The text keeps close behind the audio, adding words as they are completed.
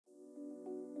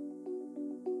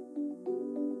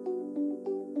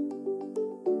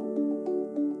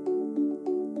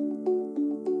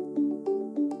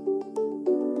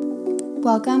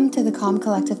Welcome to the Calm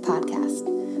Collective podcast.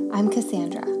 I'm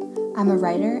Cassandra. I'm a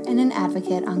writer and an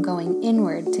advocate on going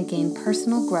inward to gain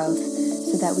personal growth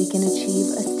so that we can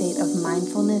achieve a state of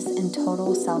mindfulness and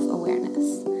total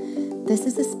self-awareness. This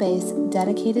is a space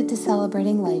dedicated to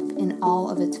celebrating life in all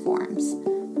of its forms,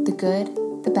 the good,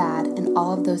 the bad, and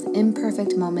all of those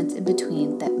imperfect moments in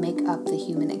between that make up the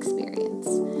human experience.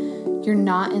 You're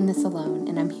not in this alone,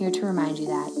 and I'm here to remind you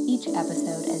that each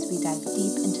episode as we dive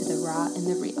deep into the raw and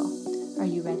the real. Are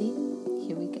you ready?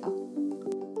 Here we go.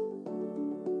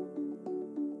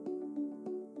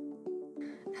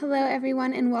 Hello,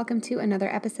 everyone, and welcome to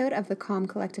another episode of the Calm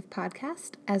Collective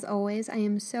podcast. As always, I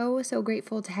am so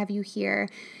grateful to have you here,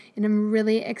 and I'm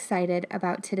really excited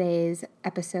about today's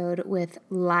episode with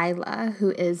Lila, who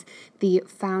is the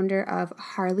founder of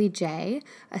Harley J,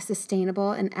 a sustainable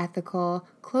and ethical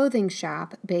clothing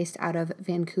shop based out of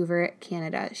Vancouver,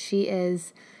 Canada. She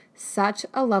is such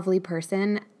a lovely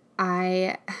person.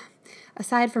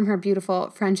 Aside from her beautiful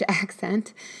French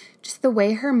accent, just the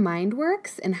way her mind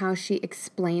works and how she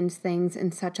explains things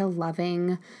in such a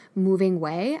loving, moving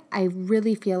way, I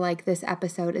really feel like this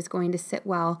episode is going to sit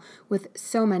well with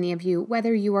so many of you,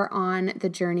 whether you are on the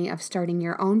journey of starting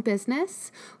your own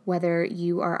business, whether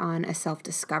you are on a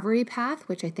self-discovery path,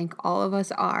 which I think all of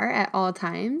us are at all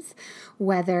times,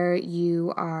 whether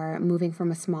you are moving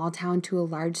from a small town to a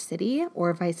large city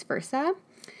or vice versa.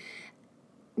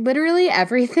 Literally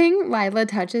everything Lila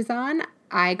touches on,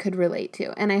 I could relate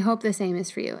to, and I hope the same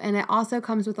is for you. And it also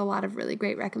comes with a lot of really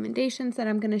great recommendations that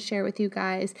I'm going to share with you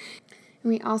guys.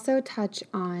 And we also touch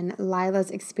on Lila's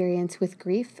experience with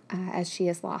grief as she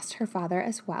has lost her father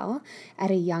as well at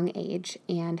a young age,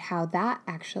 and how that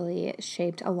actually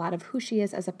shaped a lot of who she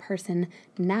is as a person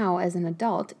now as an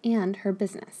adult and her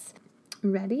business.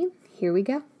 Ready? Here we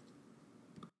go.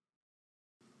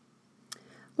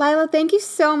 Lila, thank you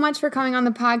so much for coming on the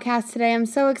podcast today. I'm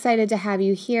so excited to have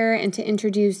you here and to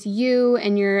introduce you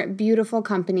and your beautiful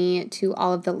company to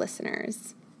all of the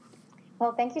listeners.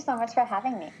 Well, thank you so much for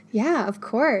having me. Yeah, of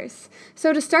course.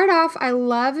 So to start off, I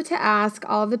love to ask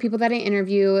all of the people that I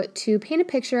interview to paint a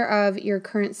picture of your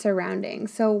current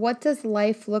surroundings. So what does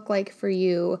life look like for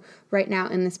you right now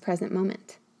in this present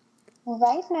moment?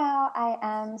 Right now, I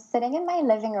am sitting in my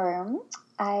living room.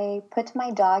 I put my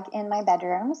dog in my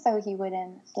bedroom so he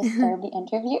wouldn't disturb the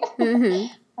interview. Mm-hmm.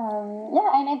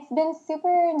 And it's been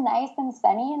super nice and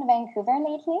sunny in Vancouver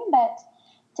lately, but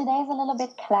today is a little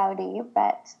bit cloudy,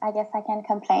 but I guess I can't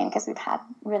complain because we've had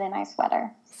really nice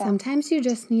weather. So. Sometimes you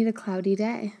just need a cloudy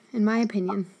day, in my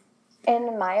opinion.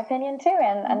 In my opinion, too,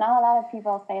 and not a lot of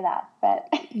people say that, but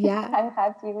yeah. I'm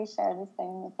happy we share the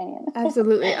same opinion.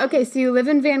 Absolutely. Okay, so you live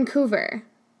in Vancouver.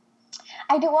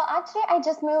 I do. Well, actually, I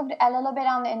just moved a little bit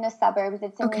in the suburbs.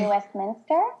 It's in New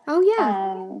Westminster. Oh,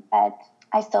 yeah. But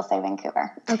I still say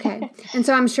Vancouver. Okay. And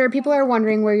so I'm sure people are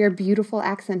wondering where your beautiful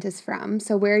accent is from.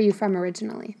 So where are you from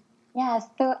originally? Yeah,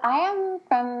 so I am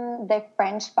from the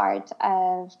French part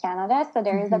of Canada. So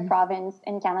there is a province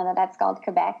in Canada that's called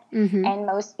Quebec, and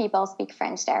most people speak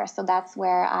French there. So that's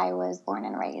where I was born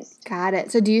and raised. Got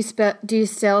it. So do you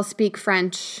still speak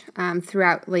French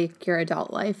throughout like your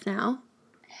adult life now?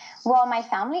 Well, my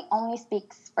family only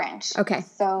speaks French. Okay.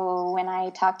 So when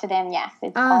I talk to them, yes,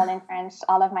 it's all in French.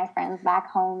 All of my friends back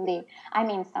home,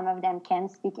 some of them can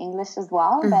speak English as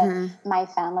well, but my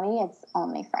family, it's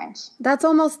only French. That's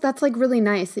like really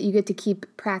nice that you get to keep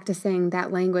practicing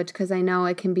that language, because I know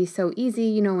it can be so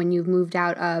easy, when you've moved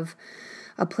out of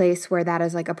a place where that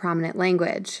is like a prominent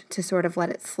language to sort of let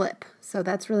it slip. So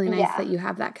that's really nice that you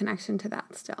have that connection to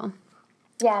that still.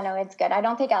 Yeah, no, it's good. I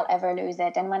don't think I'll ever lose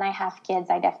it. And when I have kids,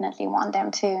 I definitely want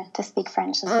them to speak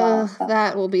French as well. So.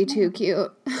 That will be too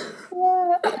cute.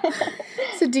 Yeah.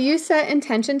 So do you set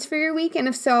intentions for your week? And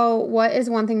if so, what is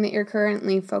one thing that you're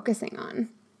currently focusing on?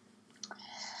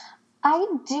 I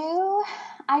do.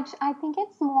 I think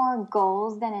it's more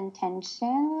goals than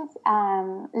intentions.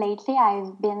 Lately,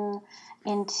 I've been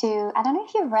into, I don't know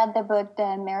if you've read the book,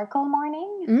 The Miracle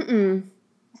Morning. Mm-mm.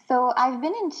 So I've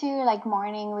been into like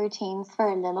morning routines for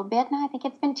a little bit now. I think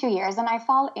it's been 2 years, and I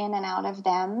fall in and out of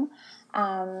them.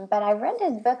 But I read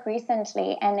this book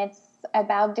recently, and it's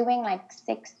about doing like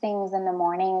 6 things in the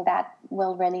morning that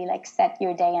will really like set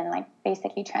your day and like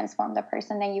basically transform the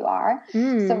person that you are.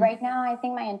 So right now, I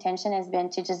think my intention has been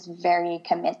to just very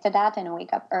commit to that and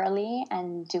wake up early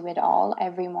and do it all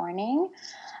every morning.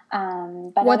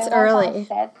 But what's early?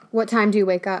 What time do you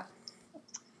wake up?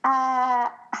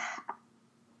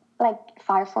 Like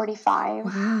 5:45.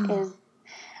 Wow.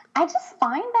 I just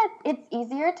find that it's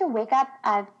easier to wake up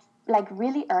at like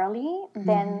really early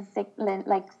than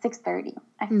 6:30.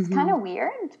 It's kind of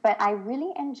weird, but I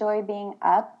really enjoy being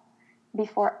up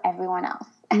before everyone else.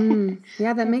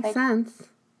 Yeah, that It's makes like, sense.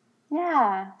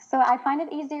 yeah. So I find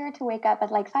it easier to wake up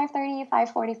at like 5:30,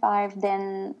 5:45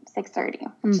 than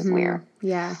 6:30, which is weird.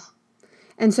 Yeah.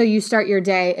 And so you start your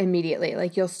day immediately.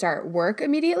 Like you'll start work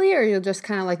immediately, or you'll just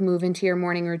kind of like move into your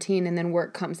morning routine and then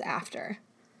work comes after?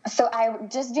 So I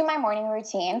just do my morning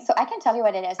routine. So I can tell you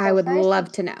what it is. So I would first,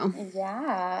 love to know.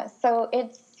 yeah. So they're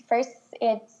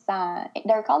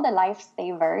called the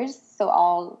lifesavers. So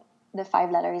all the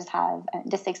 5 letters have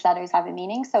the 6 letters have a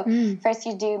meaning. So first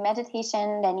you do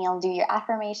meditation, then you'll do your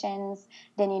affirmations,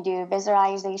 then you do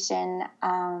visualization,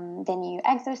 then you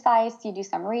exercise, you do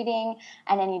some reading,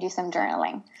 and then you do some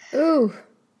journaling. Ooh.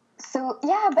 So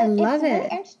yeah, but I love it's it.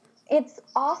 really it's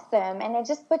awesome, and it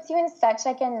just puts you in such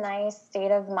like a nice state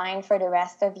of mind for the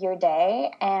rest of your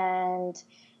day. And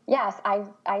yes,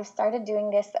 I started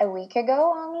doing this a week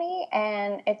ago only,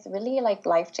 and it's really like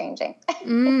life changing.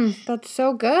 That's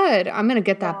so good. I'm gonna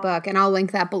get that Yeah. book, and I'll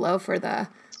link that below for the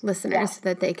listeners Yes, so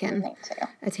that they can me too.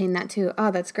 attain that too.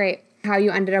 Oh, that's great. How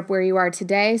you ended up where you are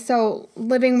today. So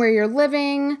living where you're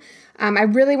living. I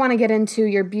really want to get into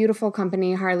your beautiful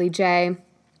company, Harley J,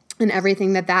 and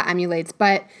everything that emulates.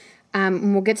 But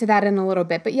we'll get to that in a little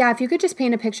bit. But yeah, if you could just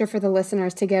paint a picture for the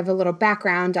listeners to give a little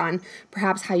background on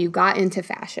perhaps how you got into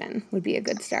fashion would be a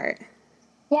good start.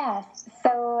 Yes.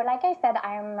 So, like I said,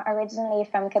 I'm originally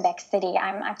from Quebec City.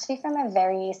 I'm actually from a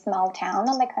very small town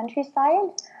on the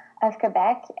countryside of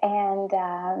Quebec. And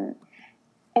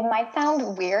it might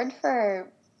sound weird for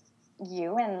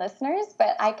you and listeners,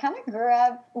 but I kind of grew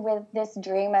up with this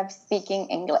dream of speaking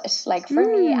English. Like for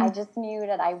me, I just knew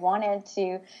that I wanted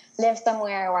to live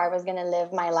somewhere where I was going to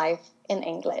live my life in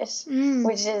English,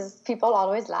 which is, people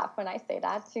always laugh when I say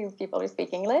that to people who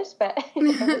speak English, but it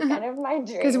was kind of my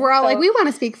dream. Because we're all like, we want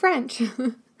to speak French.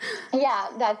 Yeah,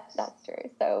 that's true.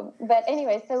 So, but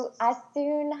anyway, so as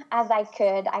soon as I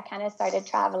could, I kind of started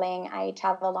traveling. I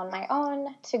traveled on my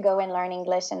own to go and learn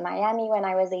English in Miami when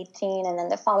I was 18. And then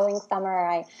the following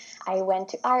summer, I went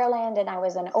to Ireland and I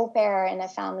was an au pair in a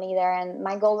family there. And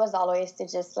my goal was always to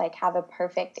just like have a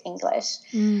perfect English.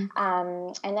 And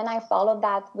then I followed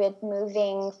that with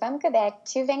moving from Quebec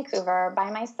to Vancouver by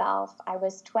myself. I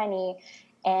was 20.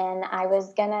 And I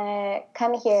was going to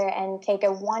come here and take a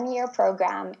 1-year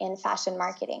program in fashion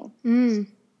marketing. And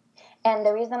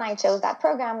the reason I chose that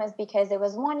program is because it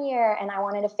was 1 year and I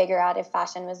wanted to figure out if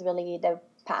fashion was really the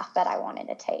path that I wanted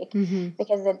to take.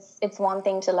 Because it's one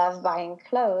thing to love buying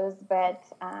clothes, but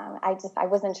I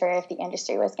wasn't sure if the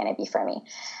industry was going to be for me.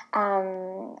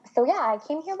 So yeah, I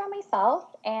came here by myself,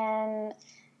 and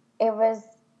it was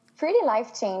pretty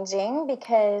life-changing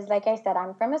because, like I said,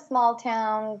 I'm from a small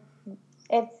town.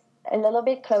 It's a little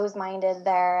bit closed-minded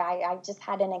there. I just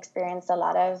hadn't experienced a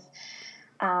lot of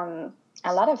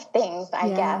things,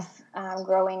 I guess,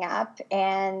 growing up.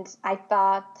 And I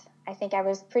think I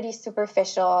was pretty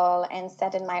superficial and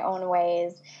set in my own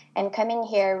ways. And coming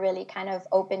here really kind of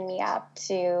opened me up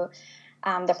to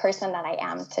the person that I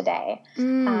am today.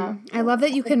 I love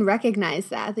that you can recognize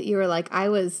that you were like, I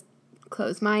was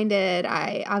closed-minded.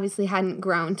 I obviously hadn't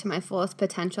grown to my fullest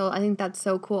potential. I think that's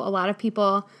so cool. A lot of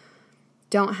people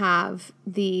don't have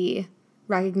the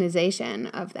recognition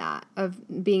of that,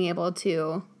 of being able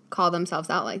to call themselves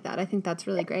out like that. I think that's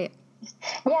really great.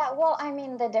 Yeah, well, I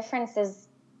mean, the difference is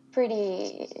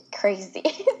pretty crazy.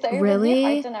 So it Really? would be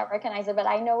hard to not recognize it, but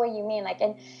I know what you mean. Like,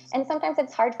 and sometimes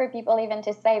it's hard for people even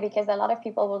to say, because a lot of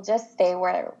people will just stay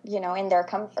where, in their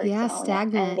comfort zone,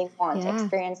 stagnant. and they want to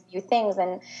experience new things,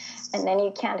 and then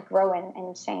you can't grow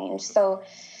and change. So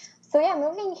yeah,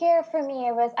 moving here for me,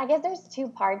 I guess there's 2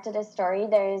 parts to the story.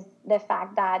 There's the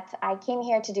fact that I came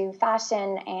here to do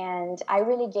fashion and I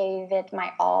really gave it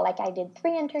my all. Like, I did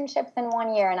 3 internships in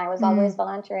 1 year, and I was always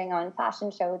volunteering on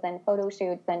fashion shows and photo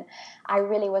shoots. And I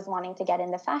really was wanting to get in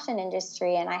the fashion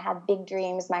industry, and I had big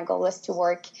dreams. My goal was to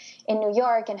work in New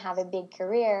York and have a big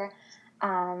career.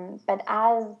 But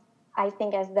as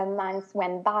the months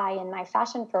went by in my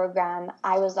fashion program,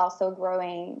 I was also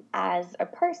growing as a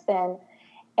person.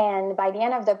 And by the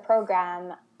end of the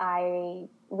program, I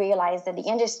realized that the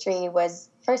industry was,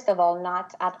 first of all,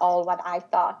 not at all what I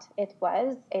thought it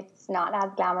was. It's not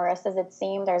as glamorous as it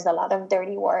seemed. There's a lot of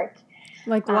dirty work.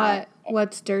 Like what?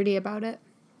 What's dirty about it?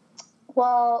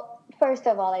 Well, first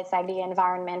of all, it's like the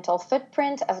environmental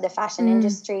footprint of the fashion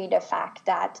industry, the fact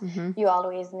that you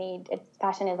always need,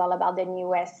 fashion is all about the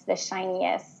newest, the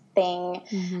shiniest thing.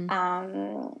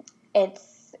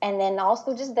 And then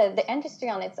also just the industry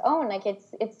on its own, like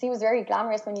it seems very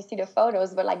glamorous when you see the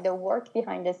photos, but like the work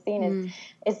behind the scene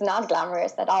is not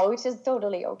glamorous at all, which is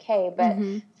totally okay. But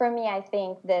for me, I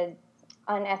think that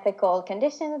unethical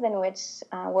conditions in which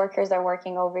workers are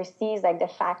working overseas, like the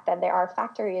fact that there are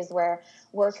factories where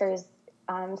workers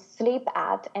sleep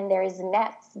at and there is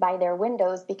nets by their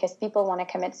windows because people want to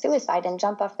commit suicide and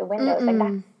jump off the windows. Like,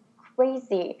 that's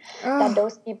crazy. That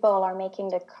those people are making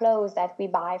the clothes that we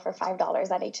buy for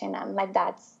 $5 at H&M. Like,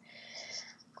 that's,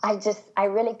 I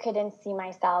really couldn't see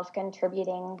myself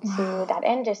contributing to that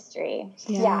industry.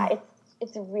 Yeah,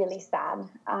 it's really sad.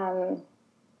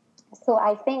 So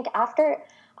I think after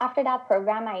that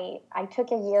program, I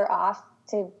took a year off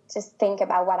to just think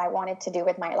about what I wanted to do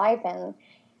with my life. And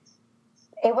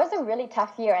it was a really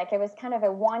tough year. Like, it was kind of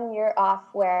a 1 year off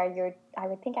where I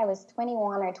would think I was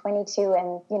 21 or 22,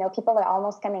 and, you know, people were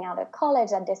almost coming out of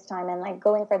college at this time and like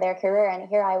going for their career. And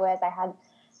here I was, I had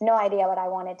no idea what I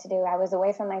wanted to do. I was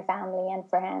away from my family and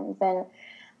friends, and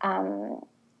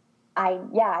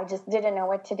I just didn't know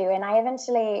what to do. And I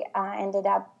eventually ended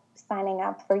up signing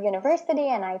up for university,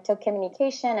 and I took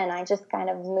communication, and I just kind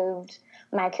of moved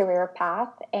my career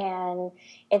path. And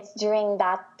it's during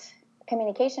that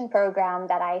communication program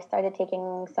that I started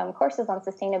taking some courses on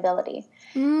sustainability.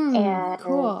 And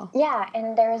cool. Yeah,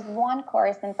 and there's one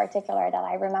course in particular that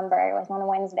I remember. It was on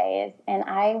Wednesdays, and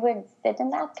I would sit in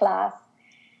that class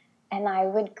and I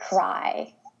would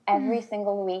cry every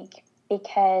single week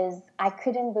because I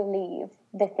couldn't believe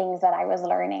the things that I was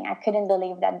learning. I couldn't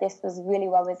believe that this was really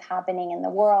what was happening in the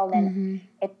world. And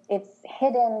it's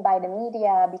hidden by the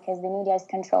media because the media is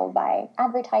controlled by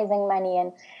advertising money.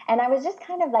 And I was just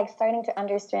kind of like starting to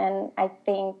understand, I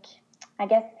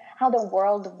guess, how the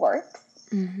world works,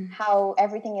 how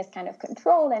everything is kind of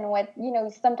controlled, and what, you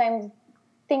know, sometimes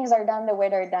things are done the way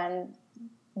they're done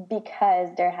because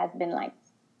there has been like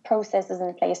processes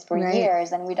in place for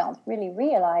years and we don't really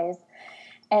realize.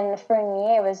 And for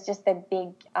me, it was just a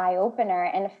big eye opener.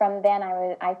 And from then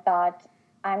I thought,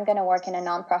 I'm going to work in a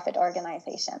nonprofit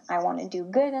organization. I want to do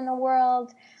good in the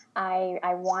world. I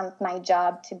want my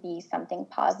job to be something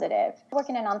positive. Work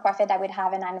in a nonprofit that would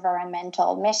have an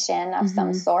environmental mission of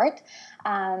some sort.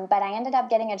 But I ended up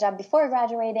getting a job before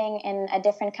graduating in a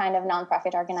different kind of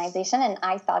nonprofit organization. And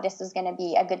I thought this was going to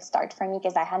be a good start for me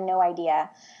because I had no idea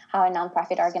how a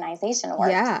nonprofit organization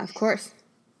works. Yeah, of course.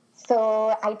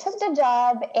 So I took the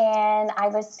job, and I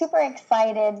was super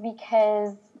excited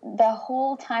because the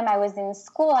whole time I was in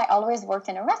school, I always worked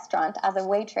in a restaurant as a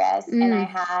waitress, and I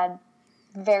had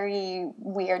very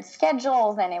weird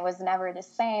schedules, and it was never the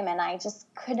same, and I just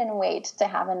couldn't wait to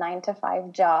have a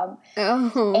 9-to-5 job.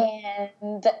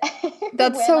 And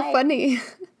that's so funny.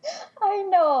 I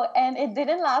know, and it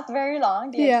didn't last very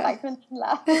long. The excitement didn't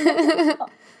last very long.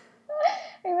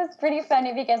 It was pretty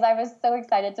funny because I was so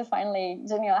excited to finally,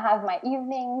 you know, have my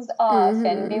evenings off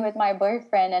and be with my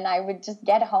boyfriend. And I would just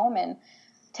get home and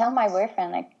tell my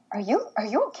boyfriend, like, are you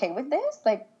okay with this?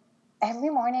 Like,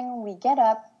 every morning we get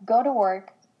up, go to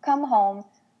work, come home,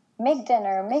 make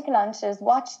dinner, make lunches,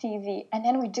 watch TV, and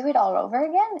then we do it all over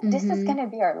again. This is going to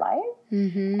be our life.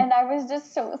 And I was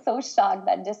just so shocked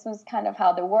that this was kind of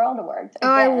how the world worked. Oh,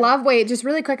 I just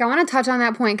really quick, I want to touch on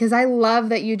that point because I love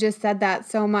that you just said that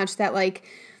so much, that like,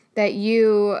 that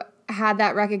you had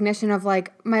that recognition of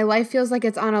like, my life feels like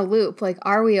it's on a loop. Like,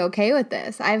 are we okay with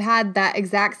this? I've had that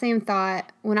exact same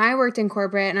thought when I worked in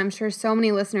corporate, and I'm sure so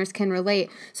many listeners can relate.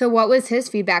 So what was his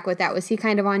feedback with that? Was he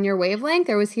kind of on your wavelength,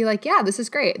 or was he like, yeah, this is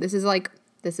great. This is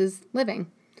living.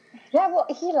 Yeah, well,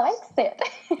 he likes it.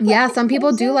 Yeah, some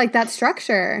people do like that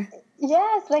structure.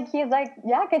 Yes, like he's like,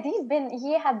 yeah, because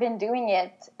he had been doing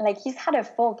it, like he's had a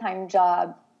full-time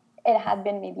job. It had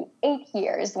been maybe 8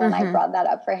 years when I brought that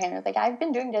up for him. It's like, I've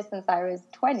been doing this since I was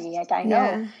 20. Like, I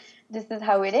know this is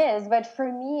how it is. But for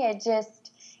me, it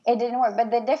didn't work.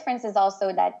 But the difference is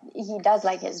also that he does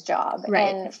like his job.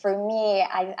 Right. And for me,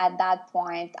 at that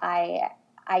point, I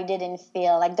didn't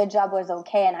feel like the job was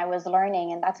okay and I was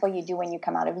learning, and that's what you do when you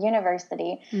come out of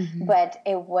university. But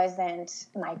it wasn't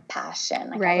my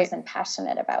passion. Like, I wasn't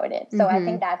passionate about it. So I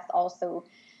think that's also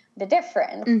the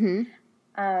difference.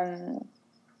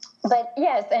 But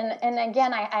yes, and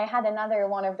again, I had another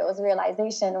one of those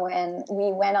realizations when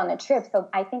we went on a trip. So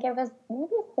I think it was maybe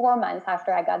 4 months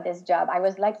after I got this job. I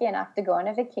was lucky enough to go on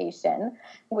a vacation,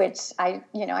 which I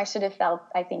should have felt,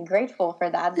 I think, grateful for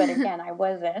that. But again, I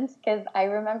wasn't, because I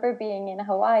remember being in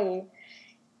Hawaii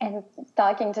and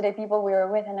talking to the people we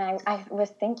were with, and I was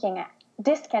thinking,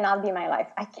 this cannot be my life.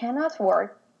 I cannot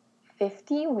work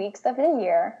 50 weeks of the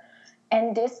year,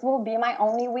 and this will be my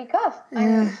only week off.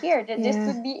 I'm here. This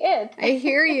would be it. I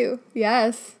hear you.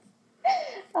 Yes.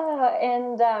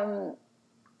 And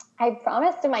I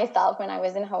promised to myself when I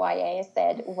was in Hawaii, I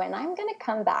said, when I'm going to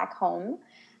come back home,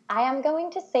 I am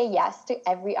going to say yes to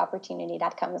every opportunity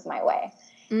that comes my way.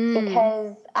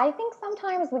 Because I think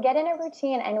sometimes we get in a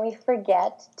routine and we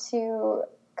forget to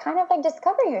kind of like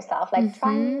discover yourself, like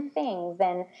try new things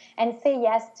and say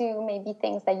yes to maybe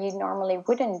things that you normally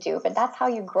wouldn't do. But that's how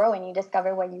you grow and you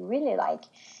discover what you really like.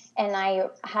 And I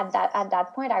had that at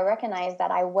that point, I recognized that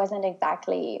I wasn't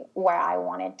exactly where I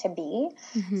wanted to be.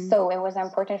 So it was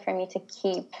important for me to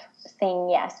keep saying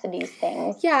yes to these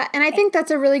things. Yeah. And I think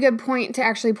that's a really good point to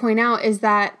actually point out is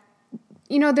that,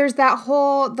 you know, there's the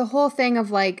whole thing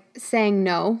of like saying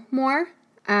no more.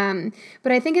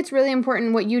 But I think it's really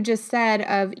important what you just said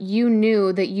of you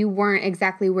knew that you weren't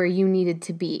exactly where you needed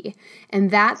to be.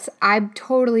 And I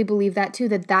totally believe that too,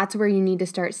 that's where you need to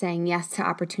start saying yes to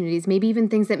opportunities, maybe even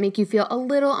things that make you feel a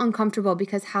little uncomfortable,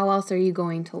 because how else are you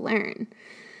going to learn?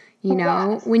 You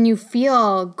know, when you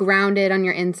feel grounded on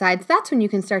your insides, that's when you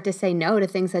can start to say no to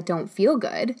things that don't feel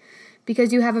good,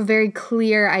 because you have a very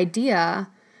clear idea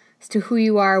as to who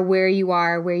you are, where you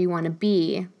want to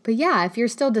be. But yeah, if you're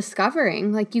still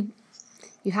discovering, like you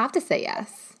have to say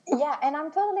yes. Yeah, and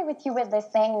I'm totally with you with this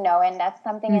saying no, and that's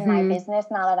something in my business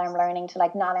now that I'm learning to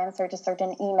like not answer to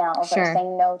certain emails or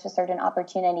saying no to certain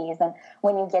opportunities, and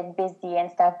when you get busy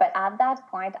and stuff. But at that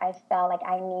point, I felt like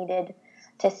I needed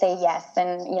to say yes,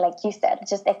 and like you said,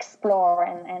 just explore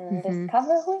and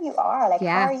discover who you are. Like,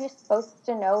 how are you supposed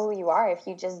to know who you are if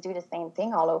you just do the same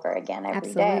thing all over again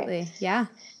every day? Absolutely, yeah.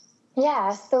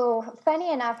 Yeah, so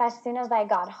funny enough, as soon as I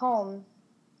got home,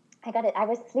 I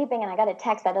was sleeping and I got a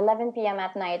text at 11 p.m.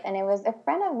 at night, and it was a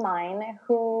friend of mine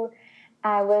who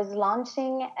was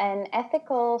launching an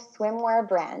ethical swimwear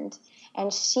brand,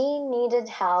 and she needed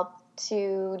help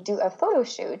to do a photo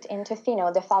shoot in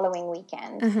Tofino the following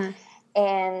weekend.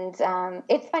 And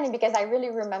it's funny because I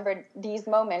really remembered these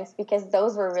moments because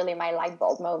those were really my light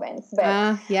bulb moments.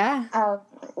 But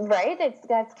right,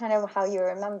 that's kind of how you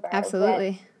remember.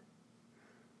 Absolutely.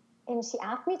 And she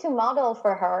asked me to model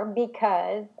for her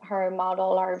because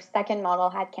her second model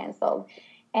had canceled.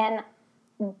 And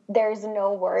there's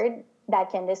no word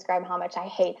that can describe how much I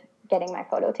hate getting my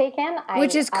photo taken.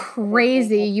 Which is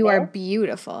crazy. You are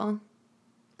beautiful.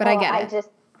 But I get it.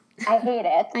 I hate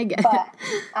it. I get but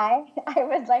I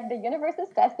was like, the universe is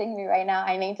testing me right now.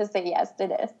 I need to say yes to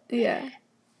this. Yeah.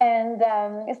 And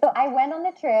so I went on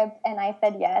the trip and I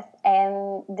said yes.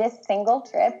 And this single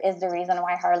trip is the reason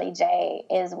why Harley J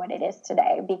is what it is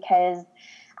today, because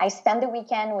I spent the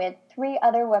weekend with 3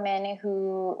 other women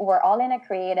who were all in a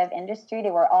creative industry. They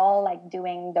were all like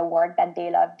doing the work that they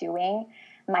love doing.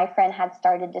 My friend had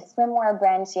started the swimwear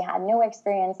brand. She had no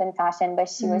experience in fashion, but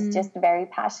she was just very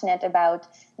passionate about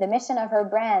the mission of her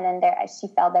brand. And she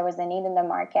felt there was a need in the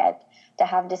market to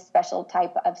have this special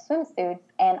type of swimsuits.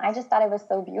 And I just thought it was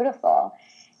so beautiful.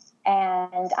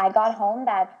 And I got home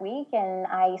that week and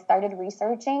I started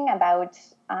researching about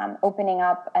opening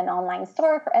up an online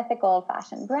store for ethical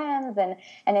fashion brands. And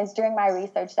it's during my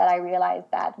research that I realized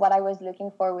that what I was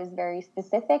looking for was very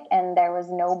specific, and there was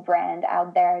no brand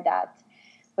out there that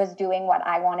was doing what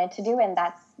I wanted to do. And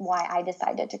that's why I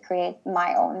decided to create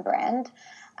my own brand.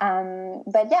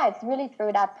 But yeah, it's really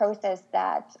through that process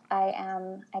that I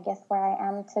am, I guess, where I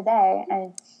am today.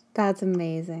 And that's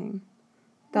amazing.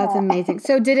 That's amazing.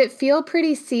 So did it feel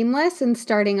pretty seamless in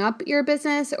starting up your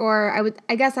business? Or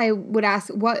I guess I would ask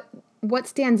what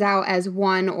stands out as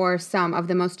one or some of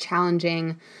the most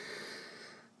challenging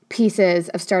pieces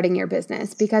of starting your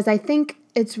business? Because I think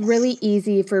it's really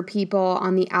easy for people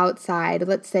on the outside,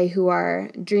 let's say, who are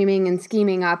dreaming and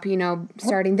scheming up,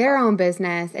 starting their own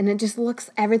business, and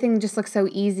everything just looks so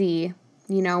easy,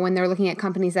 when they're looking at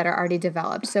companies that are already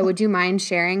developed. So would you mind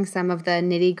sharing some of the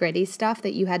nitty-gritty stuff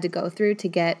that you had to go through to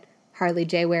get Harley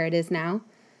J where it is now?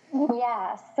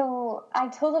 Yeah, so I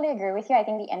totally agree with you. I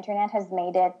think the internet has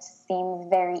made it seem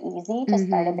very easy to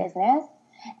start a business.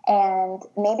 And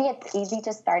maybe it's easy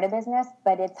to start a business,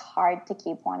 but it's hard to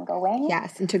keep one going.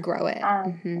 Yes, and to grow it.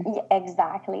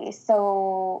 Exactly.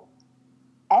 So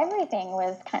everything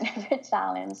was kind of a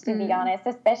challenge, to be honest,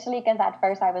 especially because at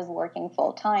first I was working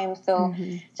full time. So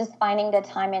just finding the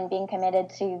time and being committed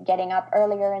to getting up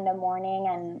earlier in the morning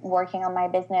and working on my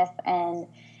business, and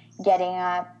getting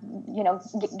up,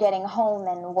 getting home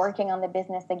and working on the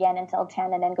business again until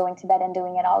 10, and then going to bed and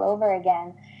doing it all over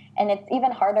again. And it's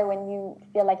even harder when you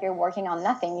feel like you're working on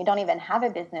nothing. You don't even have a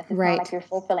business. It's not like you're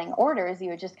fulfilling orders.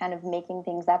 You're just kind of making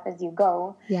things up as you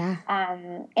go. Yeah.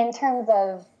 In terms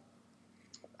of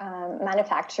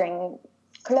manufacturing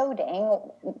clothing,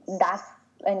 that's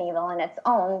an evil in its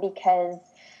own, because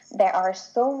there are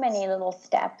so many little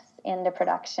steps in the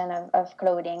production of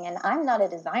clothing. And I'm not a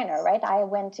designer, right? I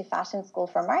went to fashion school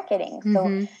for marketing.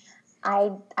 So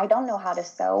I don't know how to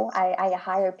sew. I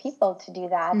hire people to do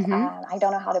that. I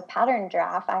don't know how to pattern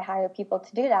draft. I hire people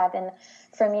to do that. And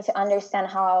for me to understand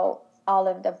how all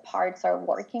of the parts are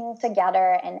working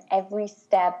together and every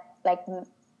step, like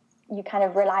you kind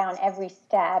of rely on every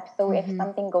step. So if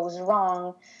something goes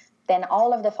wrong, then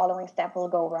all of the following step will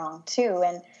go wrong too.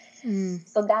 And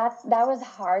so that was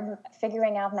hard,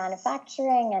 figuring out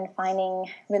manufacturing and finding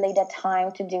really the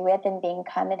time to do it, and being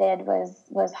committed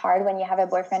was hard when you have a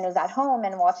boyfriend who's at home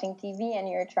and watching TV and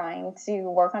you're trying to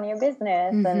work on your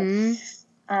business.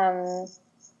 And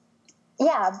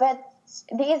but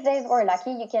these days we're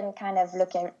lucky. You can kind of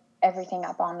look at everything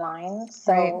up online.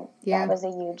 So that was a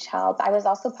huge help. I was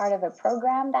also part of a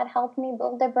program that helped me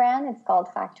build the brand. It's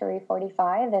called Factory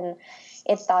 45, and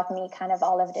it taught me kind of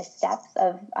all of the steps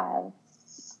of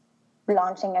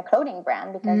launching a clothing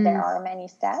brand, because there are many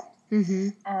steps.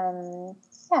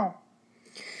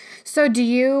 So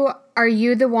are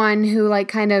you the one who like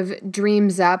kind of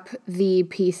dreams up the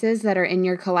pieces that are in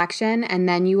your collection, and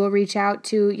then you will reach out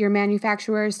to your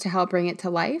manufacturers to help bring it to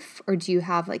life? Or do you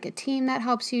have like a team that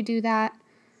helps you do that?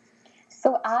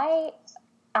 So I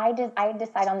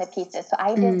decide on the pieces. So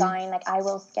I design, like I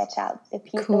will sketch out the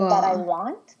pieces that I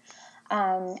want.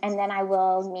 And then I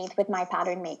will meet with my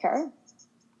pattern maker.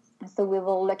 So we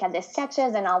will look at the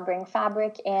sketches, and I'll bring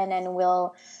fabric in, and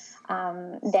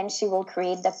then she will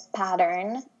create the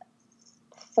pattern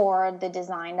for the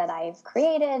design that I've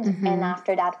created. And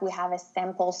after that, we have a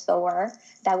sample sewer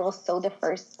that will sew the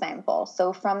first sample.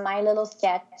 So from my little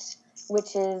sketch,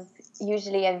 which is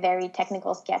usually a very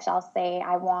technical sketch, I'll say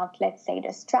I want, let's say,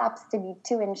 the straps to be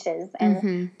 2 inches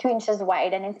and 2 inches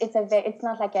wide. And it's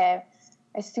not like a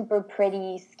super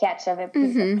pretty sketch of a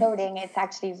piece of clothing. It's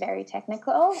actually very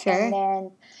technical. Sure. And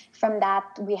then from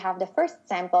that, we have the first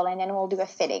sample, and then we'll do a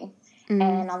fitting.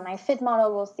 And on my fit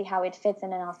model, we'll see how it fits.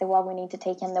 And then I'll say, well, we need to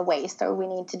take in the waist, or we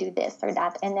need to do this or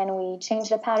that. And then we change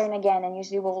the pattern again, and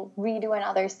usually we'll redo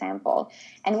another sample.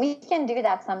 And we can do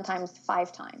that sometimes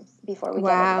 5 times before we get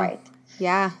it right.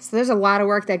 Yeah. So there's a lot of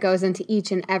work that goes into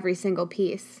each and every single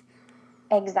piece.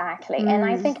 Exactly. And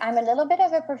I think I'm a little bit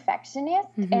of a perfectionist,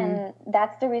 and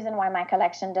that's the reason why my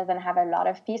collection doesn't have a lot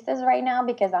of pieces right now,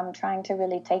 because I'm trying to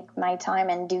really take my time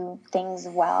and do things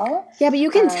well. Yeah, but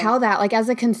you can tell that, like, as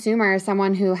a consumer,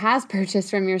 someone who has purchased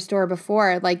from your store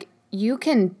before, like, you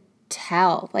can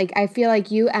tell. Like, I feel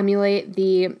like you emulate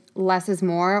the less is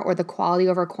more, or the quality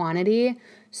over quantity,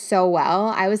 so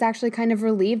well. I was actually kind of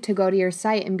relieved to go to your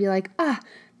site and be like,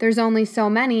 there's only so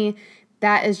many.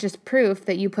 That is just proof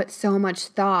that you put so much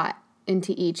thought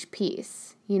into each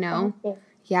piece, you know?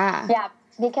 Yeah. Yeah,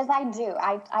 because I do.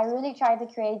 I really try to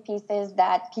create pieces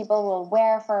that people will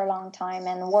wear for a long time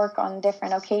and work on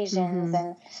different occasions.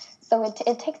 And so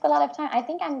it takes a lot of time. I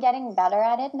think I'm getting better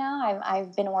at it now.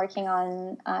 I've been working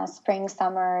on spring,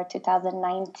 summer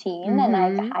 2019,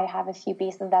 and I have a few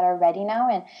pieces that are ready now.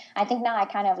 And I think now I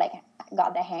kind of like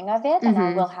got the hang of it, and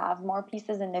I will have more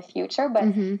pieces in the future. But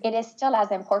it is still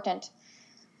as important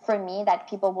for me that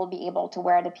people will be able to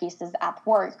wear the pieces at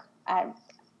work, at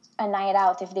a night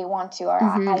out if they want to, or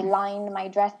I line my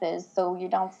dresses so you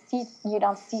don't see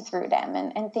through them,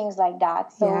 and things like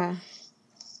that. So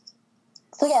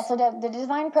the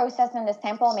design process and the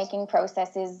sample making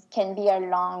processes can be a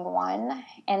long one.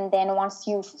 And then once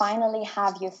you finally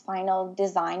have your final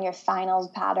design, your final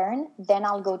pattern, then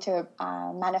I'll go to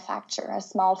a manufacturer, a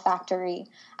small factory.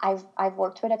 I've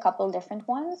worked with a couple different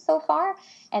ones so far.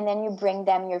 And then you bring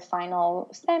them your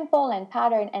final sample and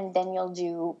pattern, and then you'll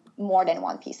do more than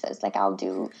one pieces. Like I'll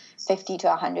do 50 to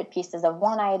 100 pieces of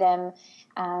one item.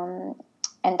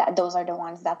 And those are the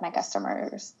ones that my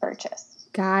customers purchase.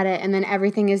 Got it. And then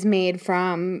everything is made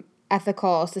from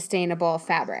ethical, sustainable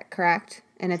fabric, correct?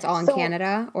 And it's all in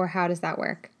Canada, or how does that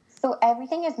work? So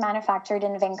everything is manufactured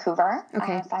in Vancouver.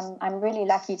 Okay. I'm really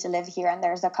lucky to live here, and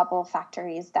there's a couple of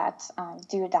factories that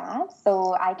do that.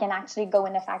 So I can actually go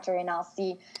in the factory and I'll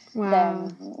see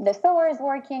the sewers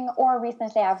working. Or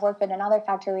recently I've worked with another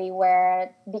factory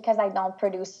where, because I don't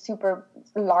produce super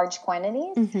large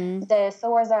quantities, the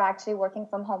sewers are actually working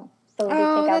from home. So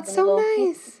that's so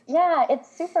nice. Yeah,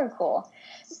 it's super cool.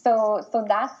 So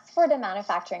that's for the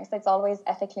manufacturing. So it's always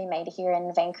ethically made here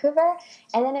in Vancouver.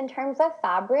 And then in terms of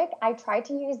fabric, I try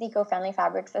to use eco-friendly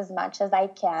fabrics as much as I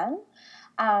can.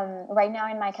 Right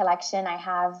now in my collection, I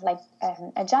have like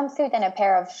a jumpsuit and a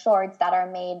pair of shorts that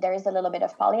are made. There is a little bit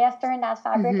of polyester in that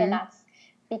fabric, and that's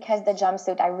because the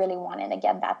jumpsuit, I really wanted to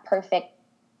get that perfect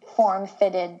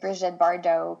form-fitted Brigitte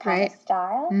Bardot kind of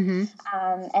style.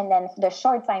 And then the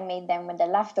shorts, I made them with the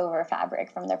leftover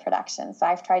fabric from the production. So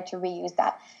I've tried to reuse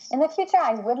that. In the future,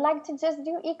 I would like to just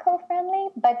do eco-friendly,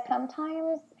 but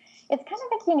sometimes it's kind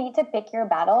of like you need to pick your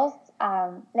battles.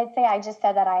 Let's say I just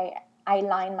said that I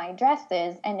line my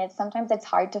dresses, and sometimes it's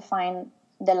hard to find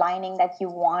the lining that you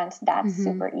want that's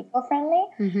super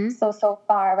eco-friendly. So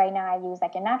far right now I use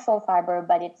like a natural fiber,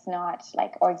 but it's not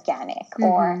like organic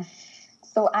or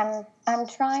so I'm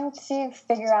trying to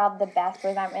figure out the best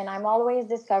with them, and I'm always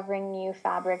discovering new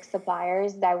fabric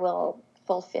suppliers that will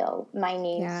fulfill my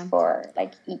needs for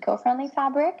like eco-friendly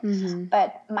fabric.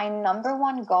 But my number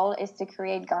one goal is to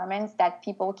create garments that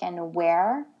people can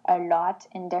wear a lot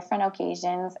in different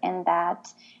occasions and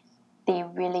that they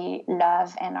really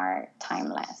love and are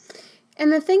timeless.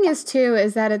 And the thing is too,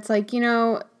 is that it's like,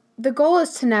 the goal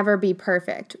is to never be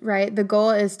perfect, right? The goal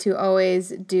is to always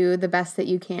do the best that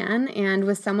you can. And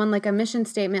with someone like a mission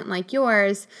statement like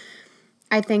yours,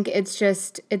 I think it's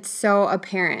so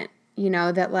apparent,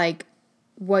 that like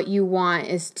what you want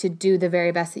is to do the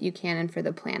very best that you can and for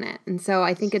the planet. And so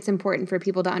I think it's important for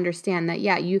people to understand that,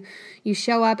 you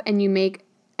show up and you make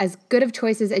as good of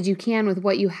choices as you can with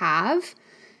what you have.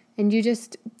 And you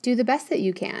just do the best that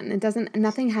you can.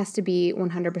 Nothing has to be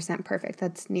 100% perfect.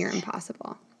 That's near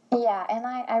impossible. Yeah, and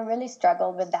I really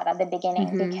struggled with that at the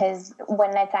beginning because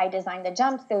when I designed the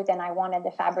jumpsuit and I wanted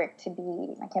the fabric to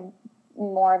be like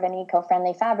more of an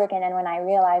eco-friendly fabric, and then when I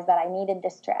realized that I needed the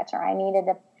stretch or I needed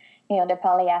the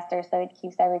polyester so it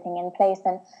keeps everything in place,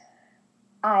 and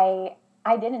I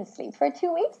didn't sleep for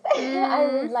 2 weeks. I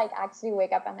would like actually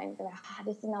wake up and I'd be like,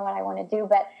 this is not what I want to do.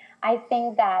 But I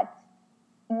think that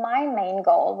my main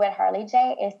goal with Harley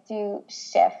J is to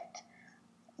shift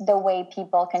the way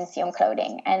people consume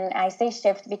clothing. And I say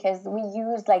shift because we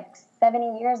used like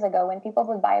 70 years ago when people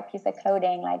would buy a piece of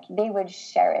clothing, like they would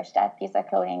cherish that piece of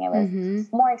clothing. It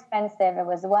was more expensive. It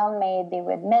was well made. They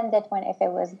would mend it if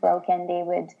it was broken. They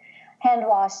would hand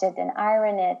wash it and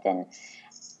iron it.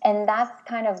 And that's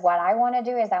kind of what I want to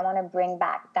do is I want to bring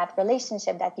back that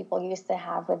relationship that people used to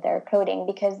have with their clothing,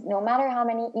 because no matter how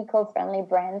many eco-friendly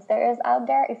brands there is out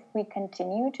there, if we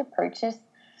continue to purchase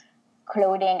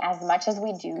clothing as much as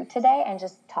we do today and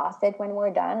just toss it when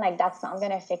we're done, like that's not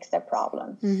going to fix the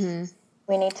problem.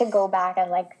 We need to go back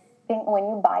and like think when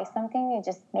you buy something, you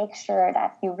just make sure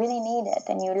that you really need it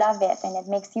and you love it and it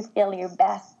makes you feel your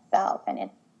best self and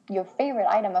it's your favorite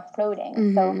item of clothing.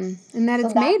 And that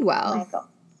it's made well.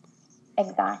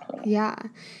 Exactly. Yeah.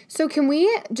 So I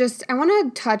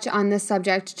want to touch on this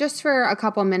subject just for a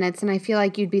couple minutes, and I feel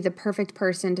like you'd be the perfect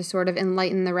person to sort of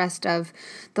enlighten the rest of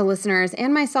the listeners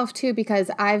and myself too,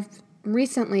 because I've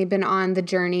recently been on the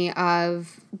journey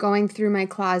of going through my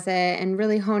closet and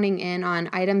really honing in on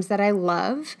items that I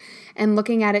love and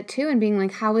looking at it too and being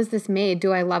like, how is this made?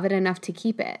 Do I love it enough to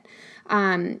keep it?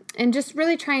 And just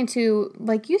really trying to,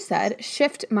 like you said,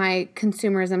 shift my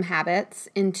consumerism habits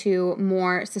into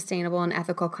more sustainable and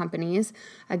ethical companies.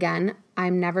 Again,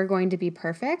 I'm never going to be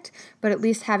perfect, but at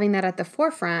least having that at the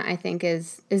forefront, I think,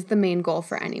 is the main goal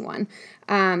for anyone.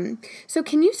 So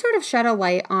can you sort of shed a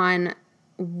light on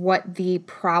what the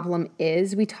problem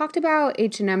is? We talked about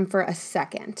H&M for a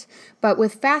second, but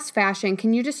with fast fashion,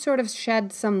 can you just sort of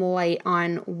shed some light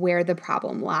on where the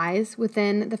problem lies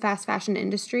within the fast fashion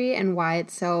industry and why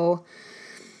it's so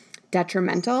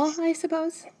detrimental, I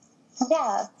suppose?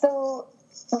 Yeah, so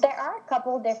there are a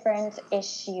couple different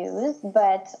issues,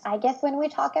 but I guess when we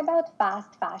talk about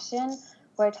fast fashion,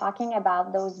 we're talking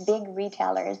about those big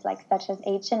retailers like such as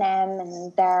H&M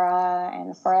and Zara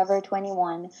and Forever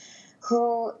 21,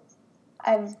 who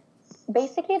have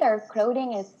basically their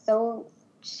clothing is so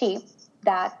cheap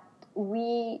that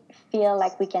we feel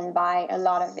like we can buy a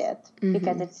lot of it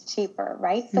because it's cheaper,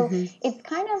 right? So it's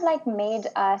kind of like made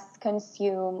us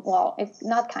consume, well, it's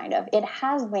not kind of, it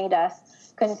has made us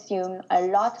consume a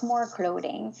lot more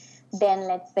clothing than,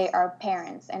 let's say, our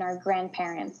parents and our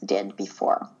grandparents did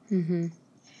before.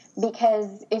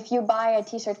 Because if you buy a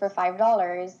t-shirt for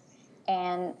 $5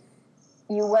 and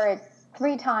you wear it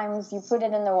 3 times, you put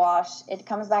it in the wash, it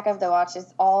comes back of the wash,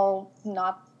 it's all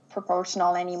not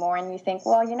proportional anymore, and you think,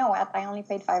 well, you know what, I only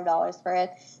paid $5 for it,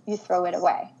 you throw it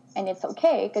away, and it's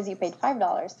okay because you paid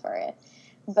 $5 for it.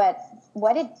 But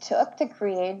what it took to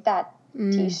create that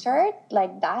t-shirt,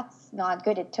 like that's not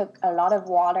good. It took a lot of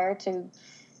water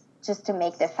to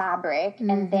make the fabric,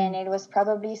 and then it was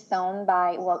probably sewn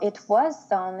it was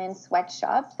sewn in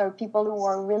sweatshops or people who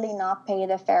were really not paid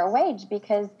a fair wage,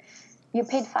 because you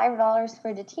paid $5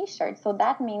 for the t-shirt. So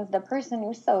that means the person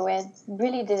who sewed it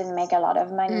really didn't make a lot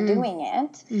of money doing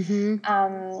it.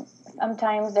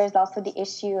 Sometimes there's also the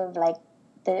issue of like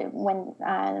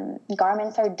when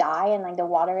garments are dyed and like the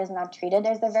water is not treated.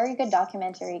 There's a very good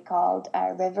documentary called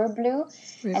River Blue,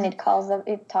 and it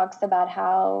talks about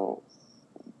how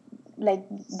like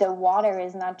the water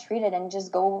is not treated and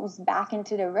just goes back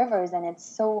into the rivers, and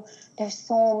there's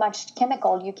so much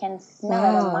chemical you can smell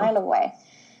it a mile away.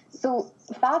 So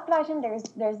fast fashion,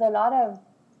 there's a lot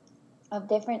of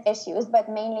different issues, but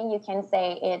mainly you can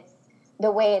say it's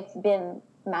the way it's been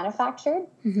manufactured.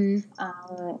 It's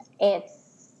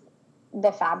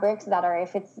the fabrics that are,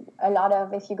 if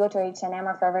you go to H&M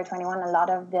or Forever 21, a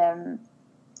lot of the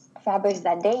fabrics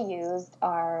that they used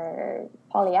are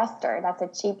polyester. That's a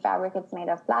cheap fabric. It's made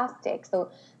of plastic.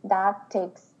 So that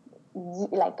takes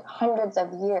like hundreds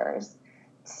of years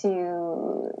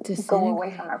to go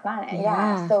away from our planet.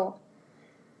 Yeah. So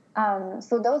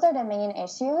those are the main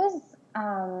issues.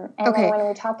 And then when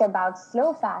we talk about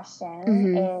slow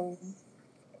fashion is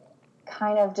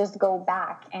kind of just go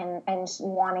back and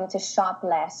wanting to shop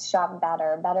less, shop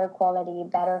better quality,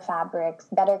 better fabrics,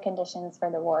 better conditions for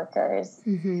the workers.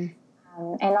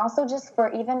 And also just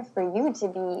for you to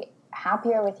be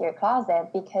happier with your closet,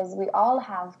 because we all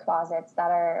have closets that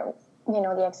are,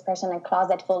 the expression, a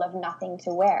closet full of nothing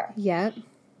to wear. Yep.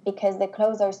 Because the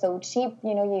clothes are so cheap.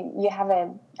 You have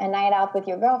a night out with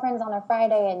your girlfriends on a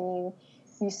Friday, and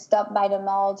you stop by the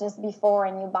mall just before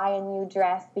and you buy a new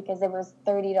dress because it was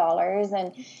 $30.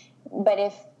 But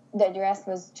if the dress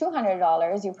was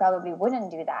 $200, you probably wouldn't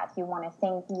do that. You want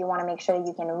to make sure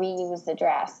you can reuse the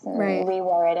dress and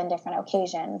rewear it in different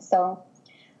occasions. So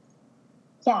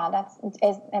yeah,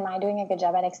 am I doing a good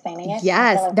job at explaining it?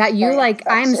 Yes,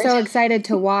 I'm so excited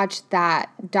to watch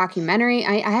that documentary.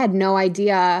 I had no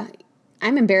idea.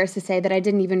 I'm embarrassed to say that I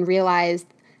didn't even realize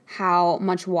how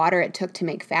much water it took to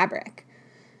make fabric.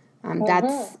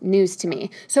 That's news to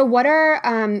me. So what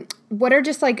are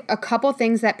just like a couple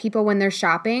things that people, when they're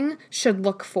shopping, should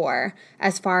look for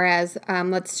as far as,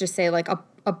 let's just say like a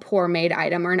poor made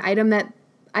item or an item that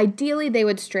ideally they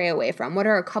would stray away from? What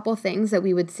are a couple things that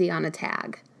we would see on a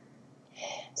tag?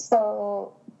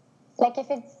 So like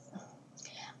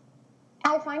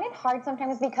I find it hard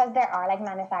sometimes because there are like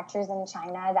manufacturers in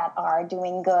China that are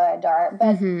doing good,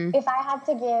 but if I had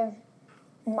to give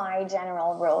my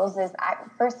general rules is,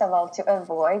 first of all, to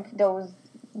avoid those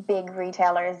big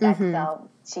retailers that sell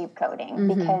cheap clothing,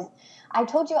 because I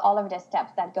told you all of the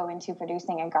steps that go into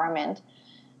producing a garment.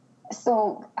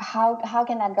 So how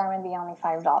can that garment be only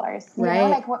 $5? You know,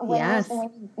 like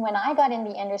when I got in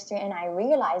the industry and I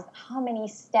realized how many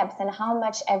steps and how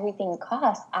much everything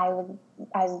costs, I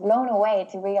was blown away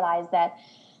to realize that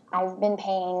I've been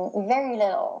paying very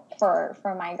little for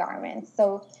my garments.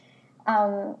 So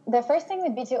the first thing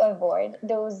would be to avoid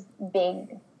those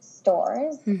big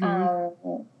stores.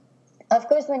 Of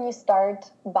course, when you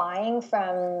start buying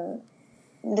from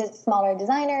the smaller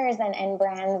designers and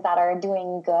brands that are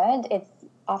doing good, it's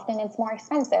more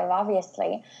expensive,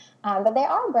 obviously. But there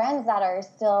are brands that are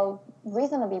still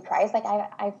reasonably priced. Like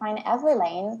I find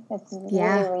Everlane, it's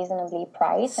really reasonably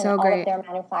priced, and all of their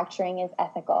manufacturing is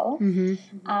ethical.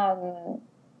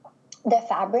 The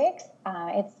fabrics,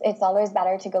 it's always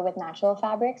better to go with natural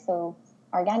fabrics. So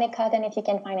organic cotton, if you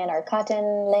can find it, or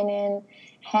cotton, linen,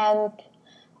 hemp.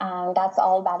 That's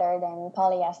all better than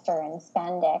polyester and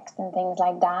spandex and things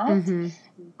like that.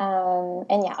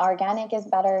 And yeah, organic is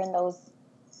better in those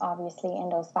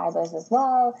fibers as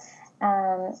well.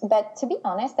 But to be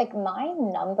honest, like my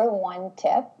number one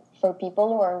tip for people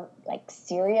who are like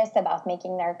serious about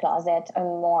making their closet a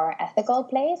more ethical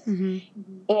place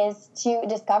is to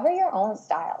discover your own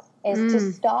style. To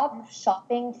stop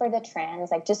shopping for the trends.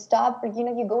 Like just stop,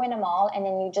 you go in a mall and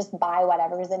then you just buy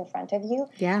whatever is in front of you.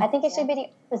 I think it should be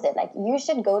the opposite. Like you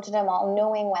should go to the mall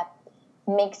knowing what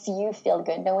makes you feel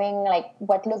good, knowing like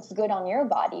what looks good on your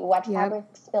body, what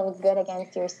fabrics feel good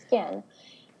against your skin.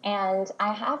 And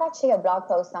I have actually a blog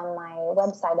post on my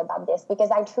website about this, because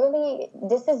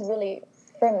this is really,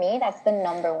 for me, that's the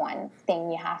number one thing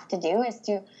you have to do, is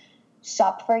to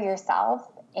shop for yourself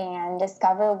and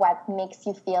discover what makes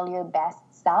you feel your best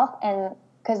self. And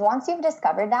because once you've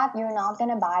discovered that, you're not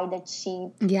going to buy the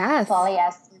cheap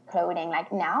polyester clothing.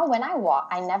 Like now when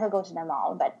I never go to the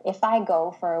mall, but if I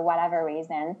go for whatever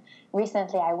reason,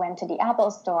 recently I went to the Apple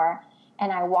store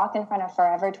and I walked in front of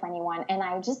Forever 21 and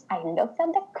I looked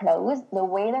at the clothes, the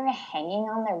way they're hanging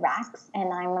on the racks,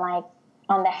 and I'm like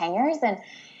on the hangers, and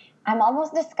I'm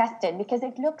almost disgusted because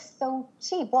it looks so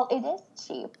cheap. Well, it is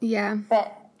cheap. Yeah.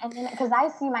 And then, because I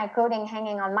see my clothing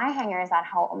hanging on my hangers at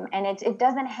home, and it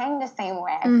doesn't hang the same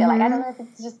way. I feel like, I don't know if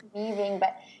it's just weaving,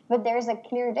 but there's a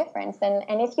clear difference. And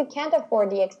if you can't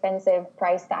afford the expensive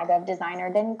price tag of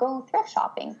designer, then go thrift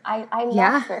shopping. I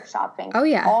love thrift shopping. Oh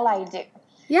yeah, all I do.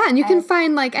 Yeah, and you can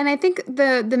find and I think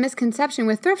the misconception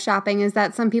with thrift shopping is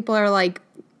that some people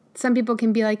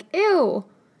can be like, ew,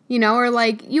 or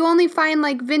like you only find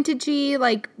like vintagey,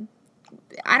 like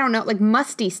I don't know, like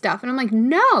musty stuff. And I'm like,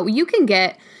 no, you can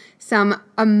get some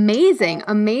amazing,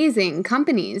 amazing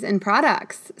companies and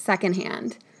products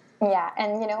secondhand. Yeah,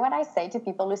 and you know what I say to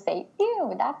people who say,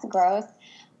 ew, that's gross?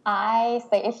 I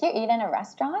say, if you eat in a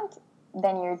restaurant,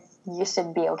 then you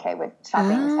should be okay with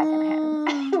shopping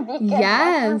secondhand because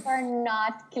restaurants are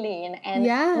not clean, and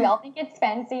we all think it's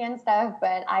fancy and stuff.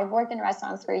 But I've worked in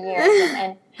restaurants for years,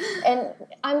 and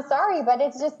I'm sorry, but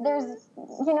it's just there's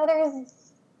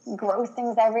gross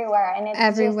things everywhere, and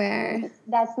it's just,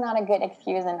 that's not a good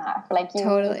excuse enough. Like you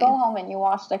go home and you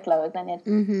wash the clothes, and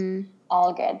it's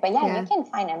all good. But yeah, you can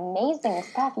find amazing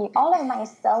stuff. All of my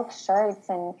silk shirts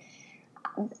and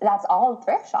that's all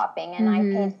thrift shopping, and I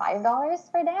paid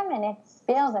 $5 for them, and it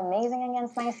feels amazing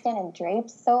against my skin. It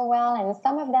drapes so well, and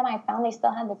some of them I found they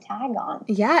still had the tag on.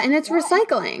 Yeah, and it's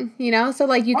recycling, so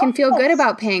like you can feel good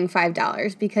about paying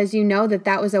 $5 because you know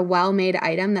that was a well-made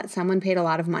item that someone paid a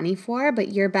lot of money for,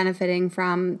 but you're benefiting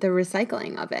from the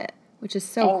recycling of it, which is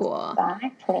so cool.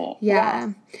 Exactly.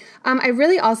 Yeah. Yes. I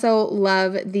really also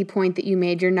love the point that you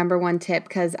made, your number one tip,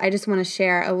 because I just want to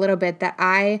share a little bit that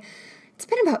it's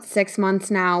been about 6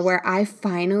 months now where I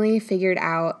finally figured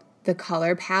out the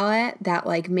color palette that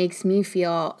like makes me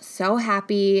feel so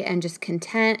happy and just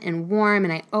content and warm,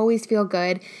 and I always feel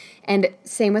good. And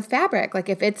same with fabric. Like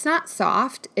if it's not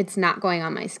soft, it's not going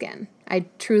on my skin. I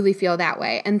truly feel that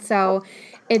way. And so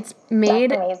it's made,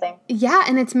 that's amazing. Yeah,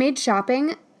 and it's made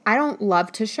shopping. I don't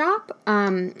love to shop.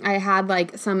 I had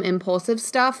like some impulsive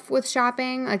stuff with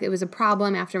shopping. Like it was a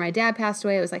problem after my dad passed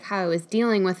away. It was like how I was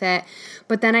dealing with it.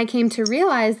 But then I came to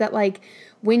realize that like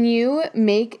when you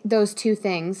make those two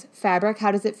things, fabric,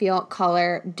 how does it feel?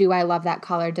 Color, do I love that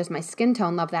color? Does my skin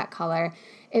tone love that color?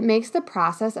 It makes the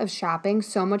process of shopping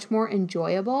so much more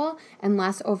enjoyable and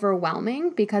less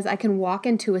overwhelming because I can walk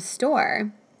into a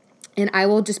store and I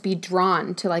will just be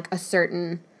drawn to like a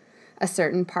certain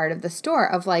part of the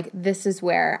store of like, this is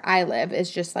where I live, is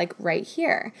just like right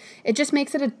here. It just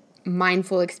makes it a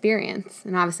mindful experience.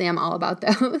 And obviously I'm all about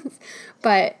those,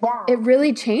 but it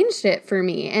really changed it for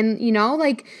me. And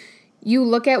like you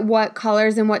look at what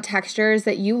colors and what textures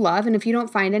that you love. And if you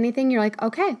don't find anything, you're like,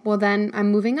 okay, well then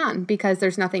I'm moving on because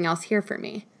there's nothing else here for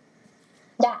me.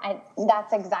 Yeah,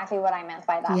 that's exactly what I meant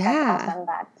by that. Yeah.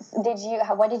 That's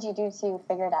awesome. What did you do to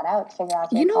figure that out? Figure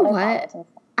out your color palette and stuff?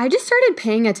 I just started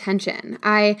paying attention.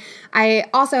 I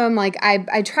also am like,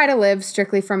 I try to live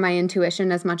strictly from my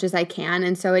intuition as much as I can.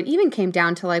 And so it even came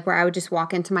down to like where I would just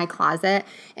walk into my closet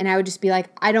and I would just be like,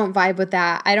 I don't vibe with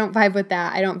that. I don't vibe with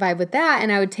that. I don't vibe with that.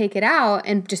 And I would take it out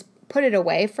and just put it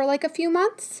away for like a few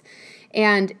months.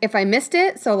 And if I missed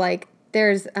it, so like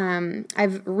there's,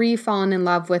 I've re-fallen in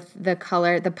love with the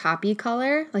color, the poppy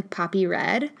color, like poppy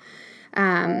red.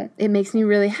 It makes me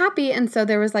really happy. And so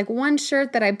there was like one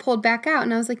shirt that I pulled back out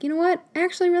and I was like, you know what? I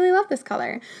actually really love this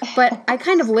color. But I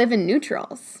kind of live in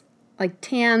neutrals, like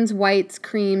tans, whites,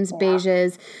 creams,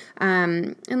 beiges,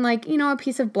 and like, a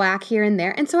piece of black here and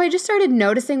there. And so I just started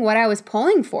noticing what I was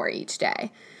pulling for each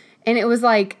day. And it was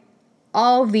like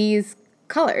all these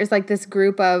colors, like this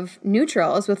group of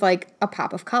neutrals with like a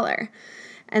pop of color.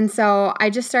 And so I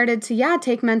just started to,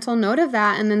 take mental note of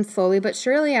that. And then slowly but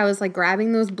surely I was like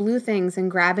grabbing those blue things and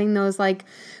grabbing those like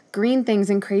green things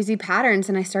and crazy patterns.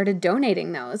 And I started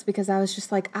donating those because I was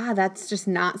just like, that's just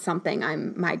not something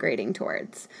I'm migrating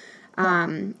towards.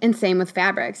 And same with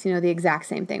fabrics, the exact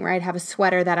same thing, right? I'd have a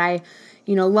sweater that I,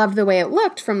 loved the way it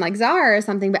looked from like Zara or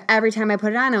something. But every time I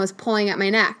put it on, I was pulling at my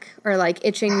neck or like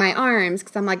itching my arms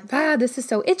because I'm like, this is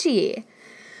so itchy.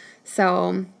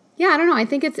 So yeah, I don't know. I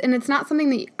think it's not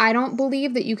something that I don't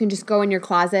believe that you can just go in your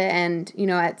closet and,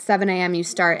 at 7 a.m. you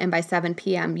start and by 7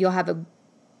 p.m. you'll have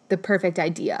the perfect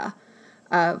idea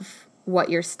of what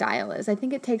your style is. I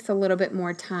think it takes a little bit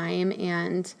more time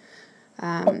and,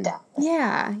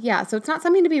 yeah. So it's not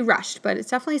something to be rushed, but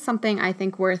it's definitely something I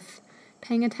think worth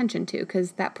paying attention to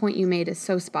because that point you made is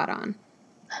so spot on.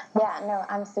 Yeah, no,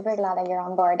 I'm super glad that you're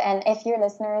on board. And if you're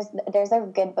listeners, there's a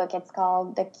good book. It's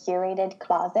called The Curated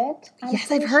Closet.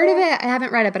 Yes, I've heard of it. I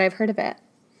haven't read it, but I've heard of it.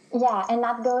 Yeah, and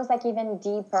that goes like even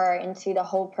deeper into the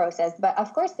whole process. But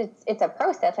of course, it's a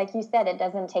process. Like you said, it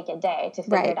doesn't take a day to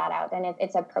figure that out. And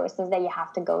it's a process that you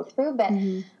have to go through. But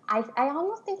I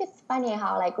almost think it's funny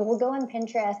how like we'll go on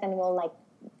Pinterest and we'll like,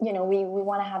 we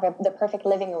want to have the perfect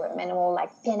living room and we'll like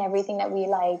pin everything that we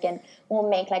like and we'll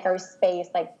make like our space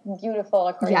like beautiful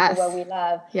according to what we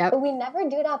love. Yep. But we never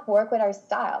do that work with our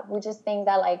style. We just think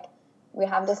that like we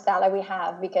have the style that we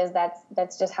have because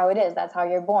that's just how it is. That's how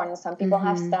you're born. Some people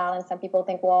have style and some people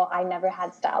think, well, I never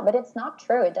had style. But it's not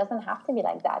true. It doesn't have to be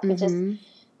like that.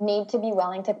 need to be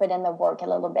willing to put in the work a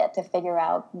little bit to figure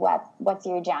out what's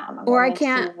your jam. Or I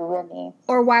can't,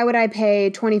 or why would I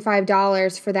pay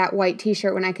 $25 for that white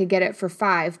t-shirt when I could get it for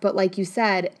 $5? But like you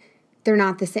said, they're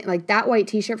not the same. Like that white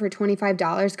t-shirt for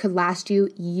 $25 could last you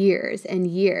years and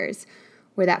years.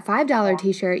 Where that $5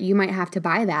 t-shirt, you might have to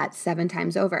buy that 7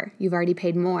 times over. You've already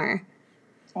paid more.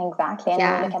 Exactly. And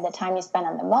then you look at the time you spend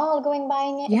on the mall to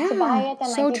buy it. And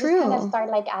so like you true. just kind of start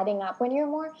like adding up. When you're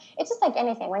more, it's just like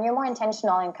anything. When you're more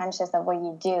intentional and conscious of what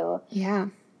you do,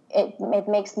 it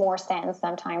makes more sense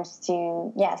sometimes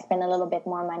to, spend a little bit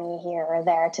more money here or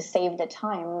there to save the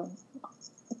time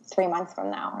 3 months from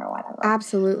now or whatever.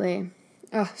 Absolutely.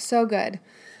 Oh, so good.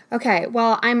 Okay,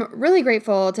 well, I'm really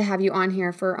grateful to have you on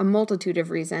here for a multitude of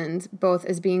reasons, both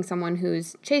as being someone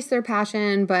who's chased their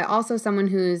passion, but also someone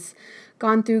who's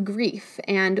gone through grief.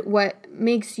 And what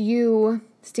makes you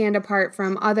stand apart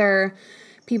from other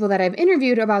people that I've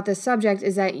interviewed about this subject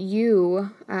is that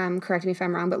you, correct me if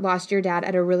I'm wrong, but lost your dad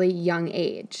at a really young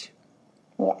age.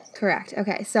 Yes. Correct.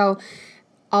 Okay, so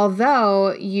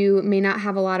although you may not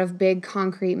have a lot of big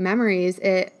concrete memories,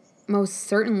 it most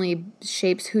certainly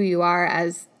shapes who you are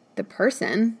as the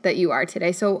person that you are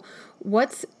today. So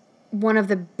what's one of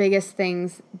the biggest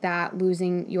things that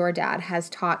losing your dad has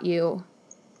taught you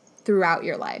throughout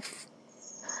your life?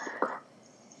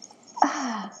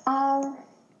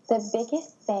 The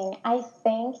biggest thing, I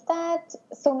think that,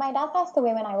 so my dad passed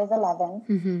away when I was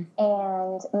 11,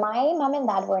 and my mom and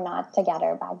dad were not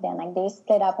together back then. Like, they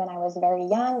split up when I was very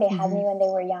young. They had me when they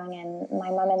were young, and my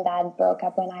mom and dad broke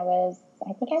up when I was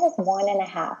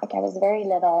 1.5. Like, I was very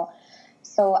little.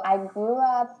 So I grew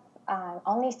up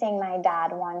only seeing my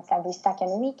dad once every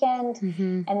second weekend.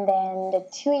 And then the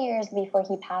 2 years before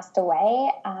he passed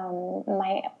away,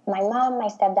 my mom, my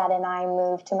stepdad, and I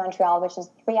moved to Montreal, which is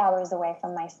 3 hours away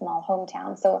from my small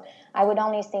hometown. So I would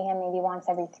only see him maybe once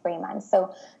every 3 months.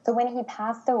 So when he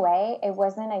passed away, it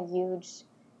wasn't a huge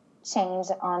change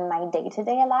on my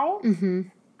day-to-day life.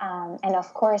 And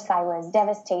of course, I was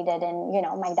devastated, and,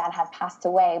 my dad had passed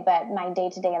away, but my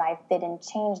day-to-day life didn't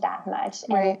change that much.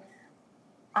 Right. And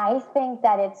I think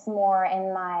that it's more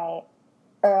in my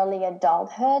early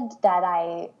adulthood that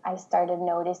I started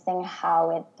noticing how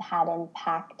it had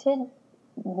impacted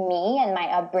me and my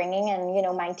upbringing and,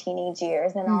 my teenage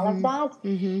years and all of that.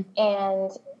 And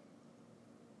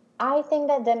I think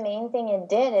that the main thing it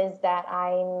did is that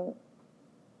I've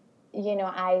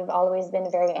always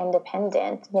been very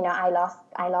independent. I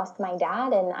lost my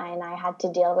dad, and I had to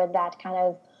deal with that kind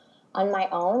of on my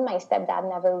own. My stepdad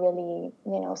never really,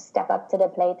 step up to the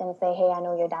plate and say, hey, I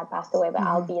know your dad passed away, but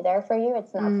I'll be there for you.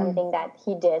 It's not something that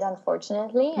he did,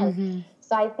 unfortunately. And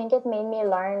so I think it made me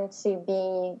learn to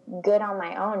be good on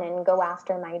my own and go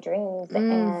after my dreams.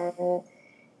 And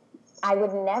I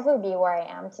would never be where I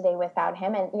am today without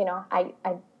him. And,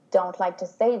 I don't like to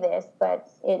say this, but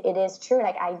it is true.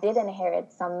 Like, I did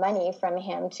inherit some money from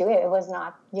him too. It was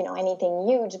not, anything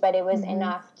huge, but it was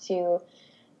enough to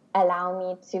allow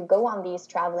me to go on these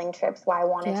traveling trips where I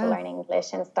wanted to learn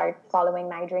English and start following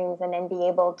my dreams, and then be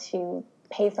able to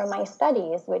pay for my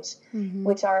studies,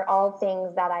 which are all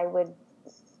things that I would,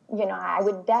 I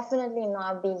would definitely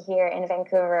not be here in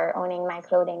Vancouver owning my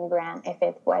clothing brand if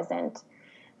it wasn't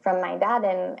from my dad.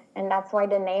 And that's why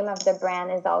the name of the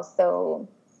brand is also,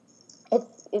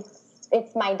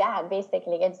 it's my dad,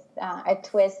 basically. It's a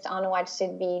twist on what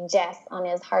should be Jess on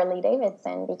his Harley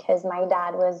Davidson, because my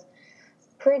dad was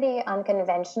pretty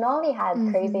unconventional. He had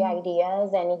crazy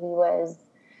ideas, and he was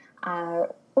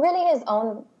really his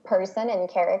own person and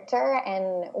character.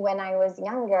 And when I was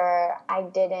younger, I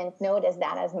didn't notice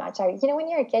that as much. When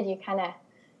you're a kid, you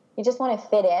just want to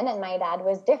fit in, and my dad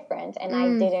was different, and I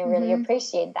didn't really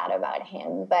appreciate that about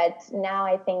him. But now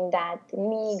I think that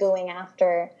me going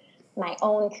after my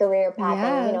own career path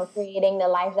and, creating the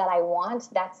life that I want,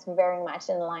 that's very much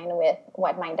in line with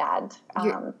what my dad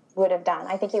would have done.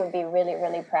 I think he would be really,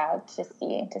 really proud to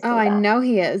see that. I know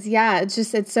he is. Yeah.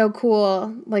 It's so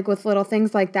cool. Like, with little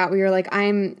things like that, where you're like,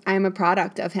 I'm a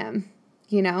product of him,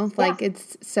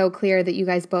 it's so clear that you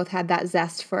guys both had that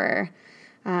zest for,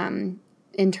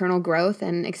 internal growth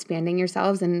and expanding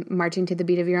yourselves and marching to the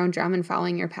beat of your own drum and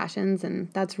following your passions.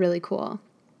 And that's really cool.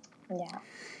 Yeah.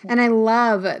 And I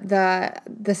love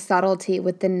the subtlety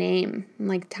with the name,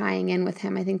 like tying in with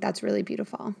him. I think that's really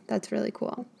beautiful. That's really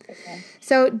cool. Okay.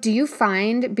 So do you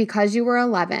find, because you were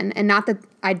 11, and not that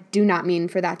I do not mean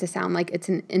for that to sound like it's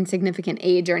an insignificant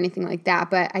age or anything like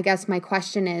that, but I guess my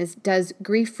question is, does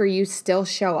grief for you still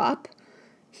show up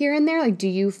here and there? Like, do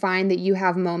you find that you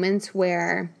have moments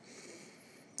where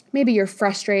maybe you're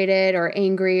frustrated or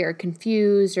angry or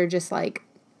confused or just like,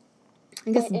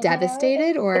 I guess,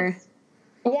 devastated or...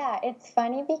 Yeah, it's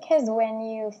funny because when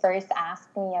you first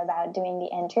asked me about doing the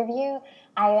interview,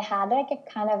 I had like a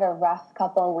kind of a rough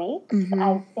couple weeks. Mm-hmm.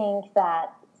 I think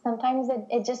that sometimes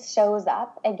it just shows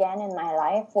up again in my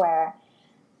life where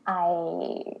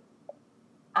I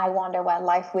I wonder what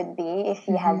life would be if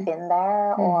he Mm-hmm. had been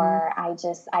there, Mm-hmm. or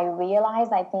I realize,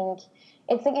 I think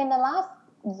it's like in the last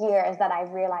years that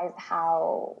I've realized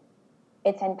how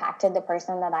it's impacted the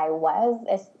person that I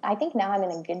was. I think now I'm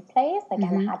in a good place. Like I'm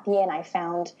Mm-hmm. happy, and I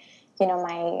found,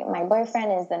 my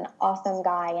boyfriend is an awesome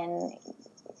guy, and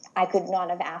I could not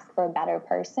have asked for a better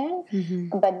person.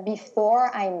 Mm-hmm. But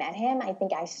before I met him, I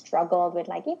think I struggled with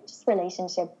like even just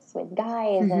relationships with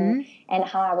guys, and Mm-hmm.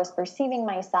 how I was perceiving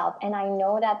myself. And I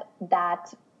know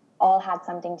that all had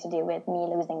something to do with me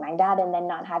losing my dad and then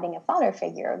not having a father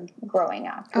figure growing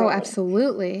up, Oh, really.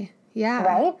 absolutely. Yeah.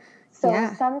 Right? So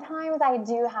Yeah. sometimes I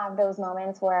do have those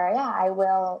moments where, yeah, I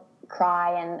will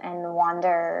cry and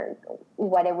wonder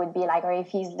what it would be like, or if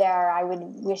he's there, I would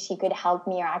wish he could help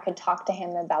me, or I could talk to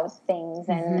him about things.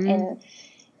 Mm-hmm. And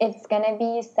it's going to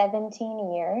be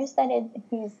 17 years that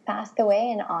he's passed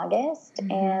away in August,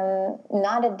 Mm-hmm. and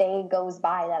not a day goes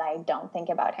by that I don't think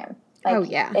about him. Oh, Like,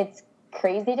 yeah. it's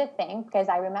crazy to think, because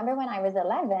I remember when I was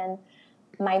 11,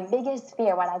 my biggest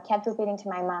fear, what I kept repeating to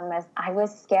my mom, was I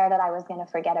was scared that I was going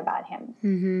to forget about him.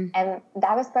 Mm-hmm. And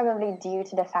that was probably due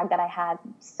to the fact that I had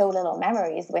so little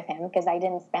memories with him, because I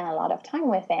didn't spend a lot of time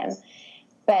with him.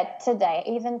 But today,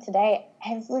 even today,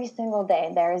 every single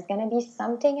day, there is going to be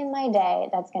something in my day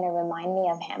that's going to remind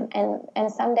me of him.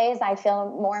 And some days I feel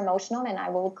more emotional and I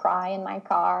will cry in my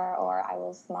car, or I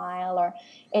will smile, or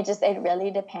it really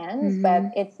depends. Mm-hmm.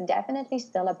 But it's definitely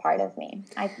still a part of me.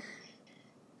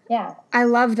 Yeah. I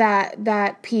love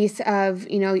that piece of,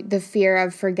 the fear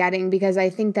of forgetting, because I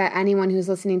think that anyone who's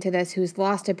listening to this who's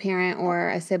lost a parent or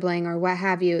a sibling or what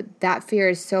have you, that fear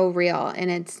is so real, and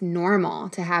it's normal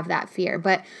to have that fear.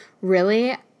 But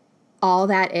really, all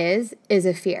that is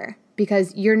a fear,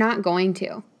 because you're not going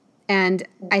to. And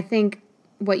I think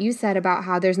what you said about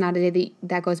how there's not a day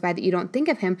that goes by that you don't think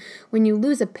of him, when you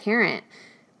lose a parent,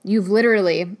 you've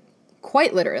literally,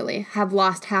 quite literally, have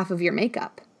lost half of your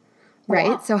makeup.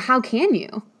 Right? Yeah. So how can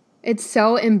you? It's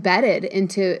so embedded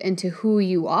into who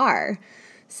you are.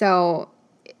 So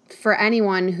for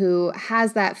anyone who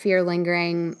has that fear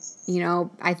lingering,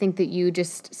 I think that you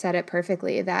just said it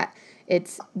perfectly, that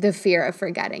it's the fear of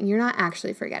forgetting. You're not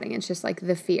actually forgetting. It's just like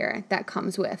the fear that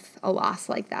comes with a loss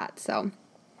like that. So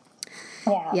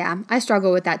yeah, I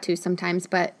struggle with that too sometimes,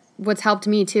 but what's helped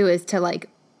me too is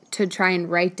to try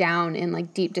and write down in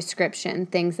like deep description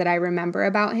things that I remember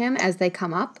about him as they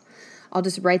come up. I'll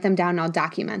just write them down and I'll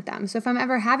document them. So if I'm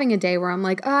ever having a day where I'm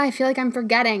like, oh, I feel like I'm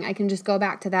forgetting, I can just go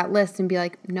back to that list and be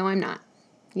like, no, I'm not.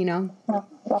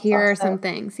 That's Here are some awesome.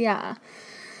 things. Yeah.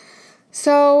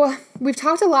 So we've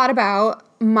talked a lot about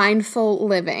mindful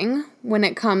living when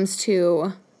it comes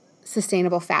to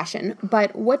sustainable fashion.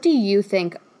 But what do you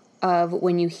think of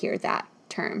when you hear that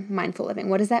term, mindful living?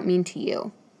 What does that mean to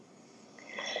you?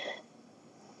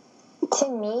 To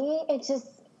me,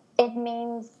 it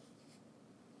means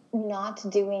not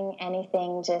doing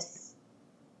anything just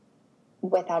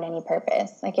without any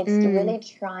purpose. Like, it's really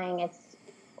trying. It's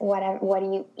what do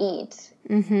you eat?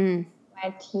 Mm-hmm.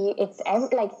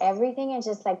 Like everything is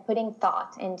just like putting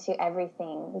thought into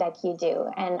everything that you do.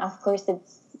 And of course,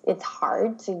 it's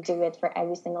hard to do it for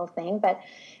every single thing. But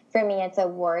for me, it's a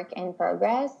work in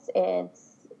progress.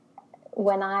 It's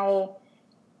when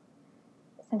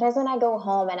sometimes when I go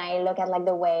home and I look at like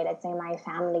the way that, say, my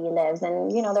family lives, and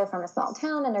they're from a small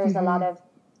town, and there's a lot of,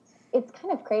 it's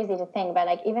kind of crazy to think, but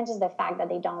like even just the fact that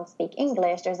they don't speak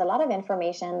English, there's a lot of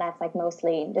information that's like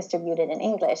mostly distributed in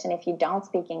English. And if you don't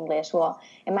speak English, well,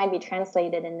 it might be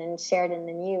translated and then shared in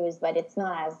the news, but it's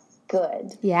not as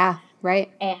good. Yeah, right.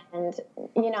 And,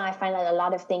 I find that a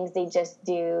lot of things they just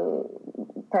do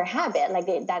per habit. Like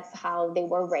that's how they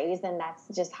were raised, and that's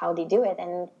just how they do it.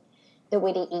 And the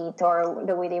way they eat, or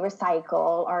the way they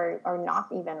recycle, or not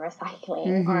even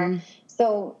recycling. Or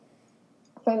so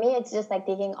for me, it's just like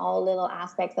taking all little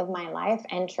aspects of my life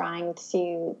and trying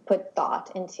to put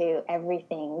thought into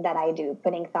everything that I do,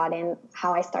 putting thought in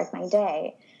how I start my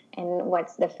day, and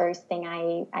what's the first thing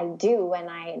I do when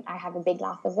I have a big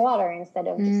glass of water instead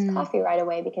of just coffee right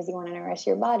away, because you want to nourish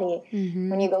your body.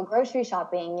 When you go grocery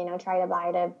shopping, try to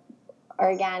buy the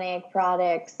organic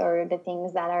products, or the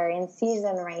things that are in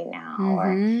season right now.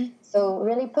 Or so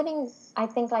really I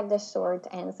think like the short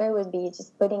answer would be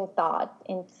just putting thought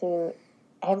into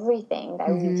everything that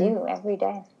we do every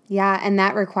day. Yeah, and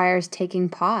that requires taking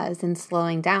pause and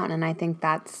slowing down. And I think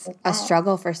that's a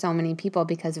struggle for so many people,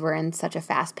 because we're in such a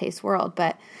fast-paced world.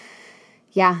 But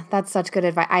Yeah, that's such good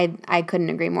advice. I couldn't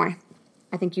agree more.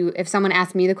 I think if someone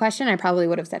asked me the question, I probably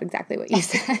would have said exactly what you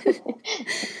said.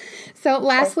 So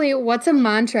lastly, what's a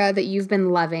mantra that you've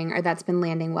been loving or that's been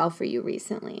landing well for you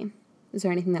recently? Is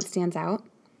there anything that stands out?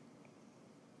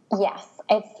 Yes,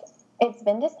 it's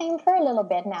been the same for a little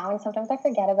bit now, and sometimes I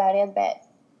forget about it, but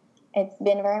it's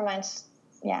been very much,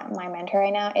 my mantra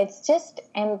right now. It's just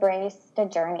embrace the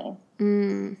journey.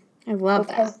 I love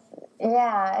that.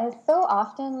 Yeah, so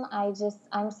often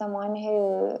I'm someone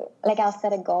who, like, I'll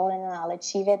set a goal and then I'll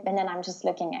achieve it, but then I'm just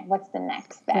looking at what's the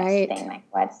next best thing.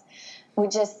 Like, we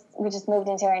just moved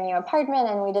into our new apartment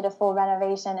and we did a full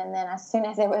renovation, and then as soon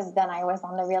as it was done, I was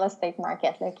on the real estate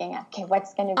market looking at, okay,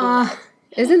 what's going to be next?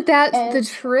 Isn't that the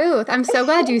truth? I'm so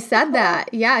glad you said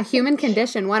that. Yeah, human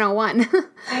condition 101.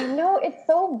 I know, it's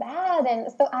so bad. And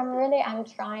so I'm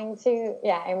trying to,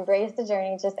 embrace the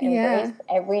journey, just embrace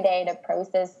every day the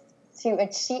process to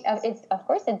achieve. Of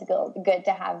course, it's good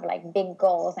to have like big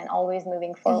goals and always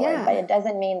moving forward, but it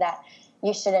doesn't mean that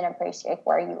you shouldn't appreciate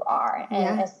where you are.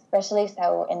 And especially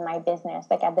so in my business,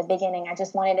 like at the beginning, I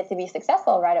just wanted it to be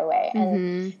successful right away.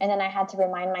 And then I had to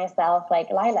remind myself, like,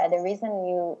 Lila, the reason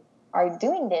you are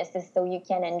doing this is so you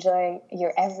can enjoy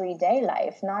your everyday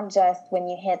life, not just when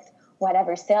you hit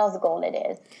whatever sales goal it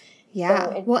is.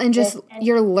 Yeah. So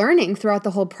you're learning throughout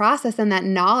the whole process, and that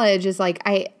knowledge is like,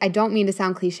 I don't mean to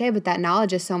sound cliche, but that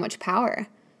knowledge is so much power.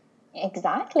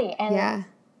 Exactly. And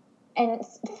and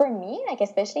for me, like,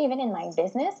 especially even in my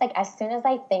business, like, as soon as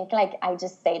I think, like, I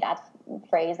just say that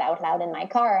phrase out loud in my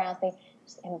car, and I'll say,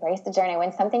 just embrace the journey.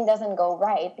 When something doesn't go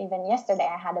right, even yesterday,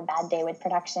 I had a bad day with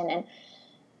production, and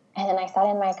then I sat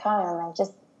in my car and I'm like,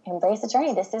 just embrace the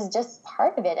journey. This is just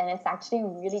part of it. And it's actually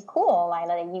really cool,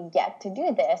 Lila, that you get to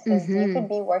do this. Because you could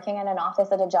be working in an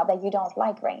office at a job that you don't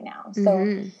like right now.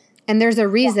 So, and there's a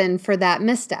reason for that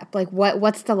misstep. Like,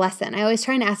 what's the lesson? I always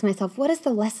try and ask myself, what is the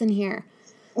lesson here?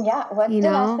 Yeah, what's the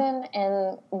lesson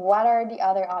and what are the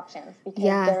other options?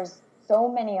 Because there's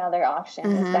so many other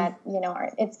options that,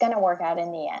 it's going to work out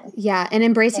in the end. Yeah, and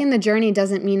embracing the journey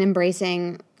doesn't mean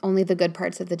embracing only the good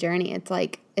parts of the journey. It's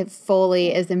like it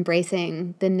fully is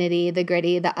embracing the nitty, the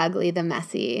gritty, the ugly, the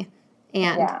messy,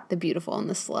 and the beautiful and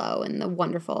the slow and the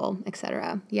wonderful,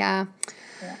 etc. Yeah.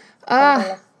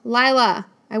 Lila,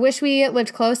 I wish we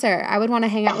lived closer. I would want to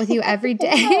hang out with you every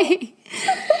day.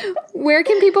 Where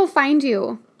can people find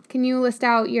you? Can you list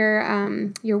out your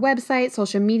website,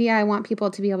 social media? I want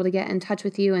people to be able to get in touch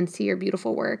with you and see your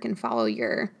beautiful work and follow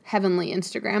your heavenly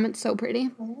Instagram. It's so pretty.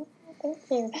 Thank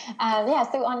you.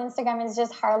 So on Instagram it's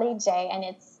just Harley J, and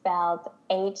it's spelled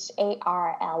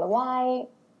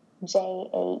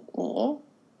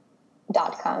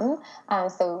HarleyJae.com.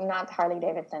 So not Harley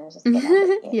Davidson, just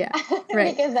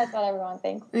right. Because that's what everyone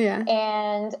thinks. Yeah.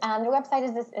 And the website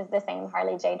is the same,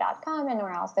 HarleyJae.com, and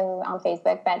we're also on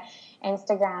Facebook, but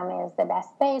Instagram is the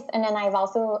best place. And then I've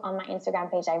also, on my Instagram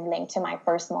page, I've linked to my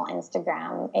personal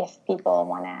Instagram if people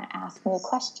want to ask me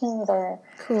questions or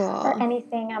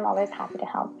anything. I'm always happy to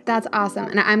help. That's awesome.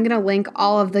 And I'm going to link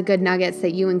all of the good nuggets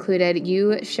that you included.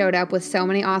 You showed up with so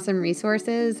many awesome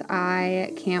resources.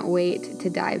 I can't wait to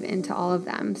dive into all of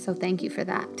them. So thank you for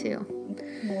that too.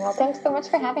 Well, thanks so much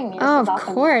for having me. Of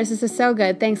course. This is so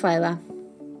good. Thanks, Lila.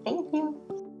 Thank you.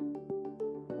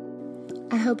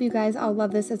 I hope you guys all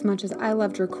love this as much as I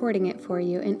loved recording it for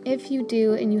you. And if you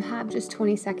do, and you have just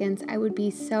 20 seconds, I would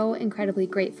be so incredibly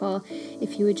grateful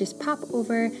if you would just pop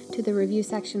over to the review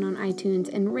section on iTunes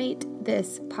and rate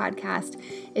this podcast.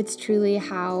 It's truly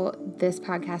how this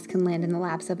podcast can land in the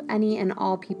laps of any and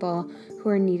all people who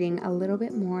are needing a little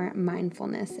bit more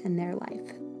mindfulness in their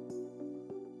life.